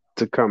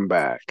to come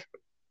back.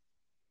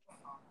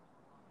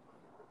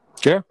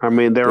 Yeah, I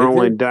mean, they're they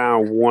only did.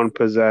 down one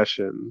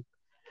possession,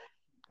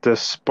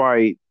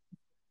 despite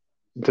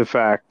the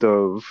fact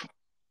of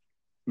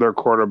their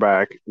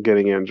quarterback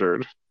getting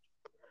injured.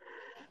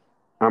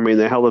 I mean,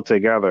 they held it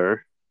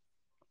together.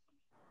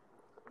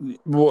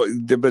 Well,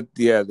 but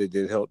yeah, they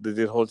did help. They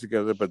did hold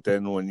together. But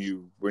then when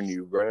you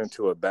run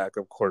into a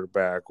backup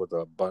quarterback with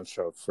a bunch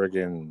of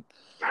friggin'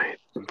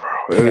 Bro,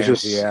 it was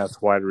pansy just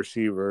ass wide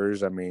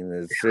receivers, I mean,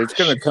 it's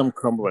gonna come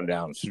crumbling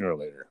down sooner or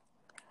later.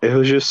 it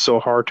was just so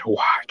hard to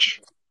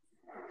watch.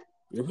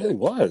 It really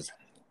was.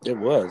 It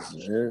was.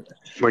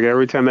 Like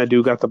every time that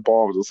dude got the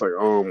ball, I was just like,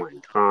 "Oh my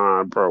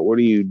god, bro, what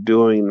are you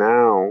doing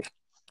now?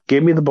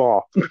 Give me the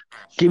ball.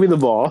 Give me the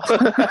ball."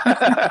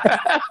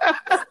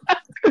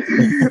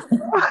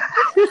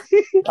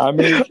 I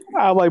mean,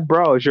 I'm like,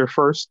 bro, it's your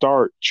first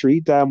start.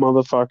 Treat that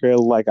motherfucker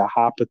like a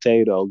hot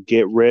potato.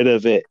 Get rid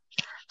of it.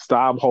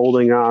 Stop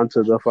holding on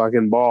to the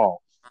fucking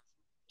ball.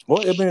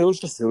 well, I mean, it was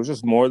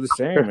just more of the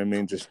same. I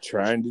mean, just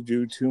trying to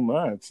do too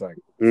much. Like,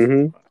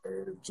 Mm-hmm.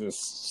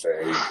 just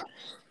say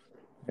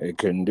they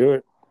couldn't do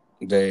it.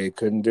 They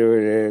couldn't do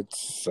it.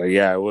 It's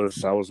yeah. It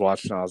was. I was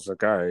watching. I was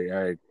like, all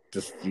right,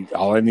 just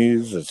all I need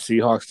is a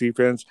Seahawks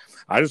defense.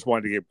 I just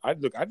wanted to get. I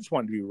just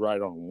wanted to be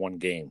right on one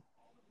game.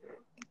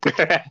 He's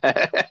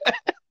I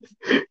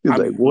like,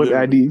 mean, what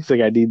I literally, need? He's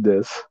like, I need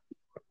this.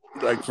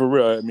 like for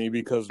real. I mean,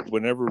 because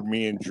whenever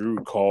me and Drew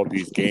called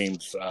these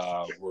games,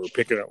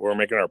 we're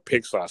making our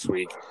picks last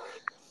week.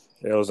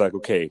 It was like,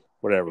 okay,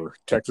 whatever.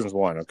 Texans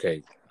won.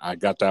 Okay, I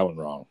got that one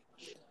wrong.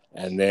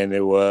 And then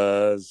it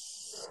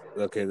was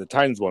okay. The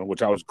Titans won,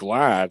 which I was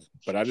glad,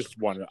 but I just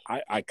wanted.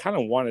 I kind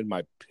of wanted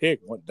my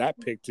that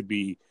pick to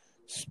be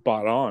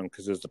spot on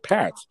because it's the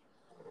Pats,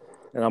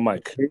 and I'm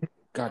like,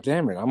 God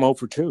damn it, I'm 0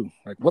 for 2.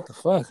 Like, what the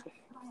fuck?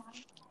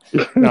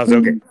 And I was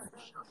like, okay.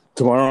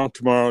 Tomorrow,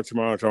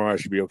 I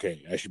should be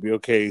okay. I should be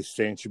okay.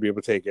 Saints should be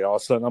able to take it. All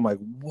of a sudden, I'm like,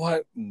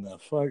 what in the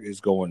fuck is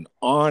going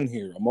on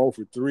here? I'm 0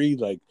 for 3.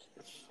 Like,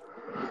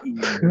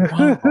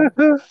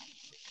 wow.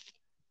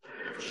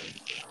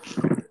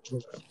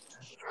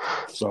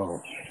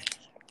 So,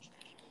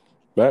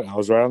 but I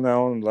was right on that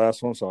one, the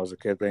last one. So I was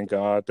okay. Thank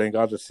God the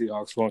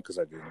Seahawks won because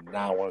I did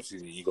not want to see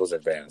the Eagles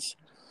advance.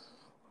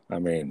 I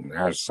mean,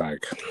 that's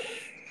like,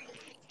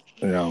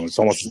 it's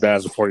almost as bad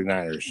as the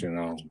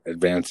 49ers,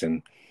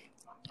 advancing,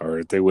 or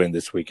if they win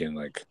this weekend.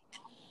 Like,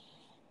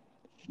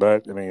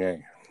 but I mean,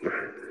 hey.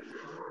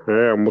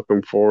 Yeah, I'm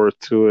looking forward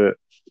to it.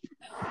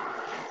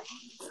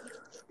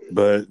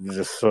 But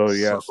just so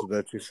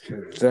that just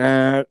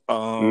that.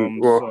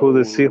 Well, who the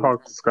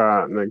Seahawks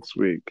got next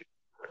week?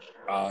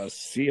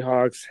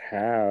 Seahawks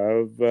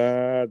have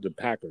the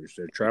Packers.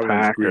 They're traveling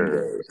to Green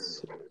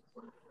Packers.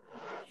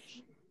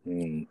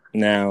 Bay.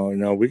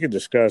 Now, we could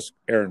discuss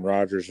Aaron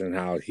Rodgers and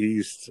how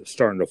he's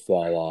starting to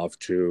fall off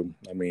too.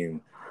 I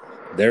mean,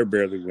 they're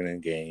barely winning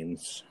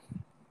games.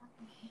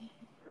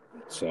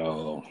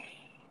 So,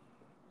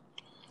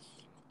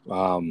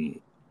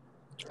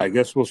 I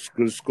guess we'll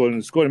just go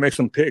and make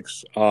some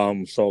picks.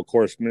 So of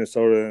course,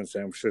 Minnesota and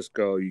San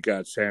Francisco. You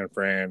got San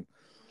Fran.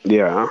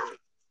 Yeah.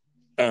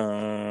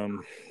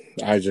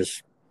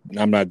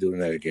 I'm not doing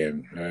that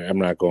again. I'm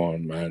not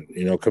going, man.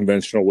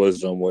 Conventional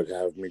wisdom would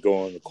have me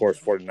going, of course,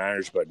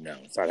 49ers, but no,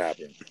 it's not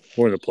happening.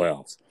 We're in the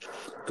playoffs.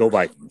 Go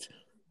Vikings.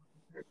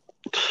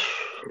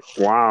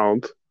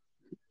 Wild.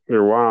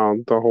 You're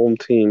wild. The home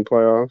team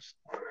playoffs.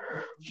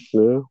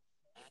 Yeah.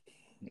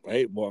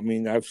 Hey, well, I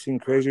mean, I've seen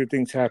crazier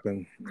things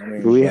happen. I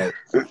mean, We have.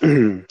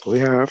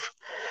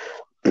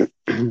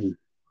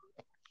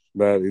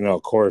 But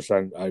of course,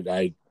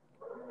 I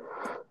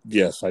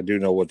yes, I do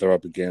know what they're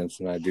up against,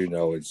 and I do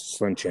know it's a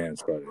slim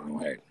chance. But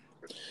hey,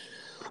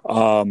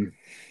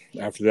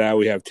 after that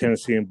we have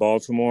Tennessee and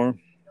Baltimore.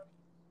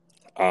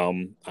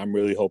 I'm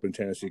really hoping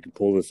Tennessee can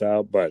pull this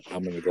out, but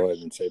I'm going to go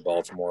ahead and say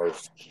Baltimore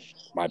is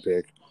my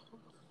pick.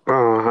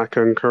 I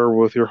concur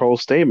with your whole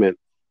statement.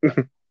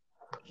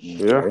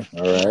 Yeah. Okay.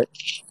 All right.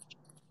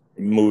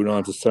 Moving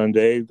on to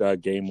Sunday,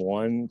 game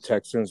 1,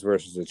 Texans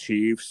versus the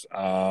Chiefs.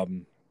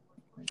 I'm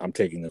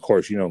taking, of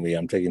course, you know me.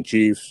 I'm taking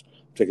Chiefs.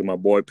 I'm taking my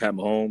boy Pat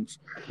Mahomes.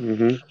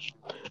 Mm-hmm.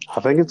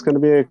 I think it's going to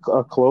be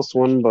a close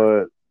one,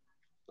 but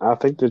I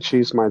think the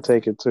Chiefs might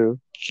take it too.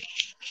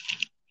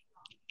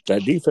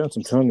 That defense,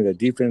 I'm telling you, that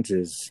defense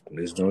is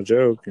no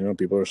joke.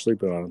 People are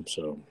sleeping on them.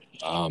 So,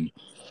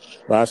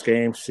 last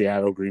game,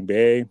 Seattle, Green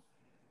Bay.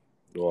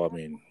 Well, I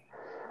mean,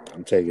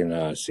 I'm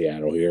taking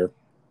Seattle here.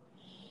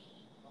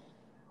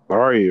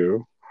 Are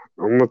you?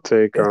 I'm gonna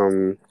take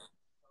where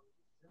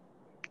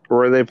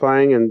are they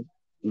playing? And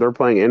they're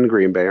playing in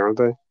Green Bay, aren't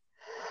they?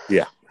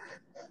 Yeah.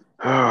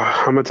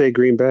 I'm gonna take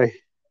Green Bay.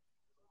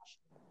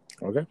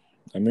 Okay.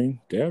 I mean,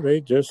 yeah,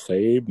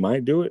 they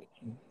might do it.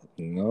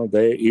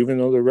 They, even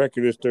though the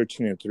record is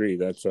 13-3,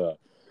 that's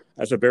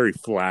a very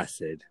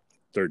flaccid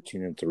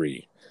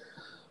 13-3,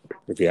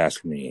 if you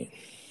ask me.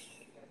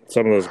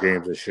 some of those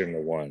games they shouldn't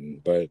have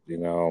won, but they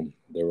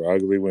were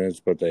ugly wins,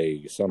 but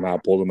they somehow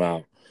pulled them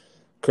out,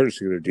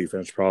 courtesy of their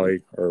defense,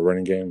 probably, or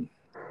running game.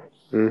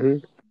 Mm-hmm.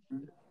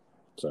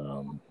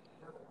 So,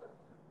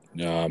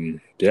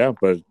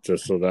 but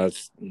just so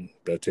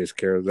that takes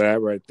care of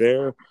that right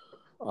there.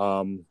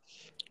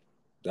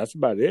 That's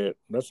about it.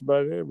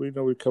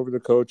 We covered the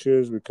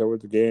coaches, we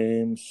covered the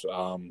games.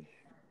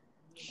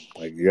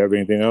 You have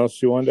anything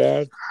else you want to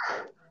add?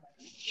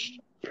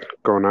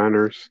 Go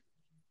Niners.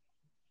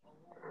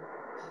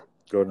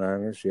 Go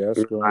Niners,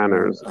 yes. Go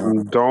Niners.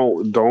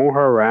 Don't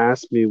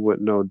harass me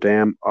with no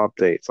damn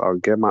updates. I'll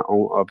get my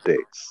own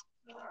updates.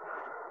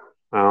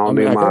 I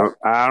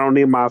don't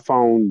need my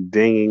phone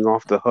dinging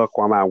off the hook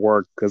while I'm at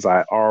work because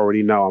I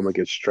already know I'm gonna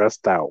get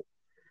stressed out.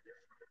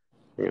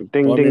 Ding,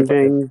 ding,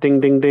 ding,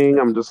 ding, ding.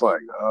 I'm just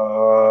like,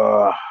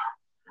 I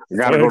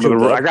gotta go to the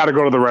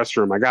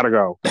restroom. I gotta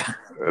go.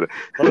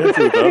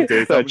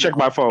 Check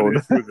my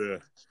phone.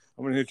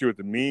 I'm gonna hit you with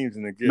the memes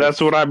and the gifs.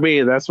 That's what I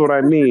mean.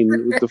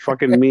 With the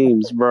fucking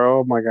memes, bro.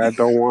 I'm like, I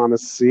don't want to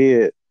see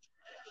it.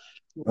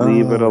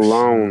 Leave it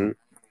alone.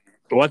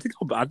 Well, I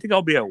think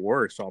I'll be at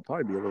work, so I'll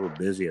probably be a little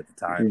busy at the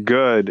time.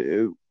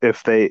 Good.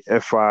 If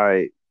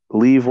I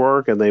leave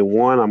work and they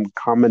won, I'm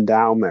coming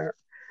down there.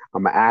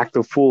 I'm an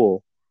active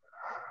fool.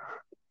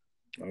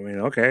 I mean,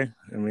 okay.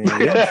 I mean,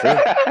 yeah,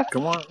 sure.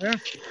 Come on, yeah.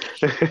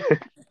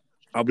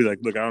 I'll be like,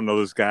 look, I don't know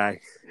this guy.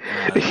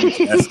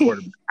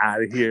 Escort him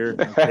out of here.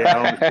 Okay,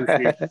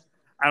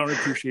 I don't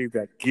appreciate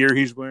that gear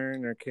he's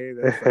wearing. Okay,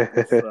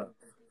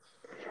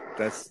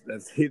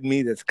 that's hit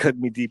me. That's cut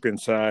me deep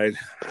inside.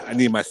 I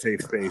need my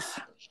safe space.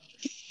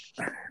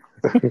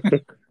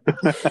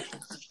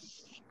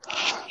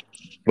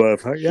 But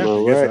yeah,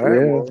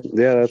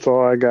 that's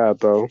all I got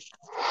though.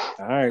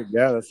 All right,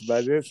 yeah, that's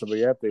about it. So,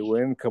 if they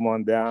win, come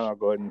on down. I'll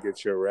go ahead and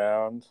get you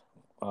around.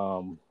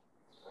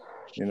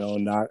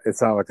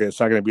 It's not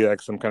going to be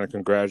like some kind of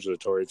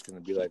congratulatory. It's going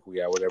to be like,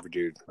 yeah, whatever,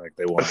 dude. Like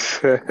they won.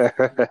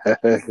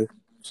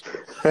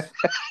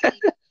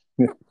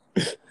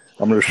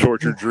 I'm going to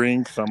short your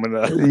drinks. I'm going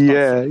to.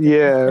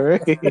 Yeah,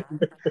 right.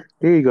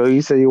 Here you go.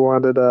 You said you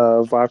wanted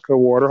vodka,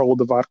 water. Hold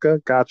the vodka.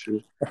 Got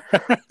you.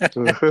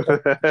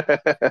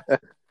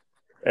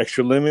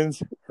 Extra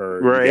lemons?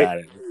 Right. You got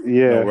it.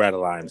 Yeah. No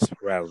rattle lines.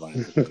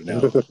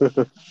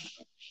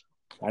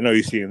 I know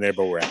you see in there,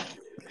 but we're out.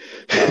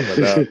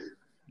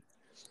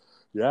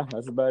 Yeah,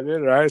 that's about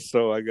it. All right.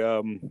 So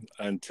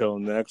until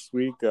next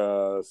week,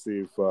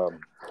 see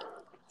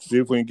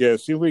if we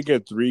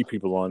get 3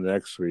 people on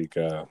next week.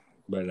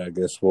 But I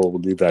guess we'll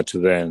leave that to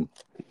then.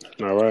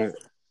 All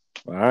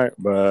right.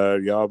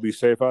 But y'all be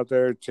safe out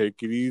there.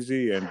 Take it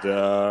easy and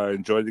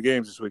enjoy the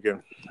games this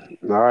weekend.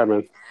 All right,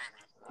 man.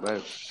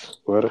 Nice.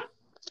 What?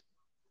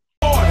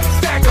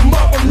 Stack them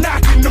up, I'm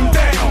knocking them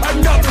down.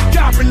 Another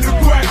drop in the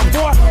ground,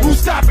 boy. Who's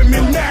stopping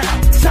me now?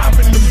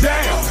 Chopping them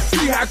down.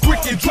 See how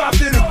quick you drop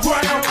to the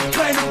ground.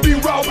 Claim to be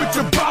raw with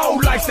your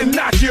ball, likes to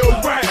knock you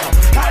around.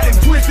 I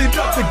done twisted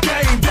up the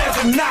game, there's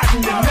a knot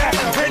in the now.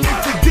 And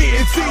if you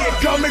didn't see it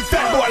coming,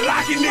 fat boy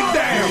locking it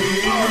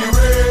down.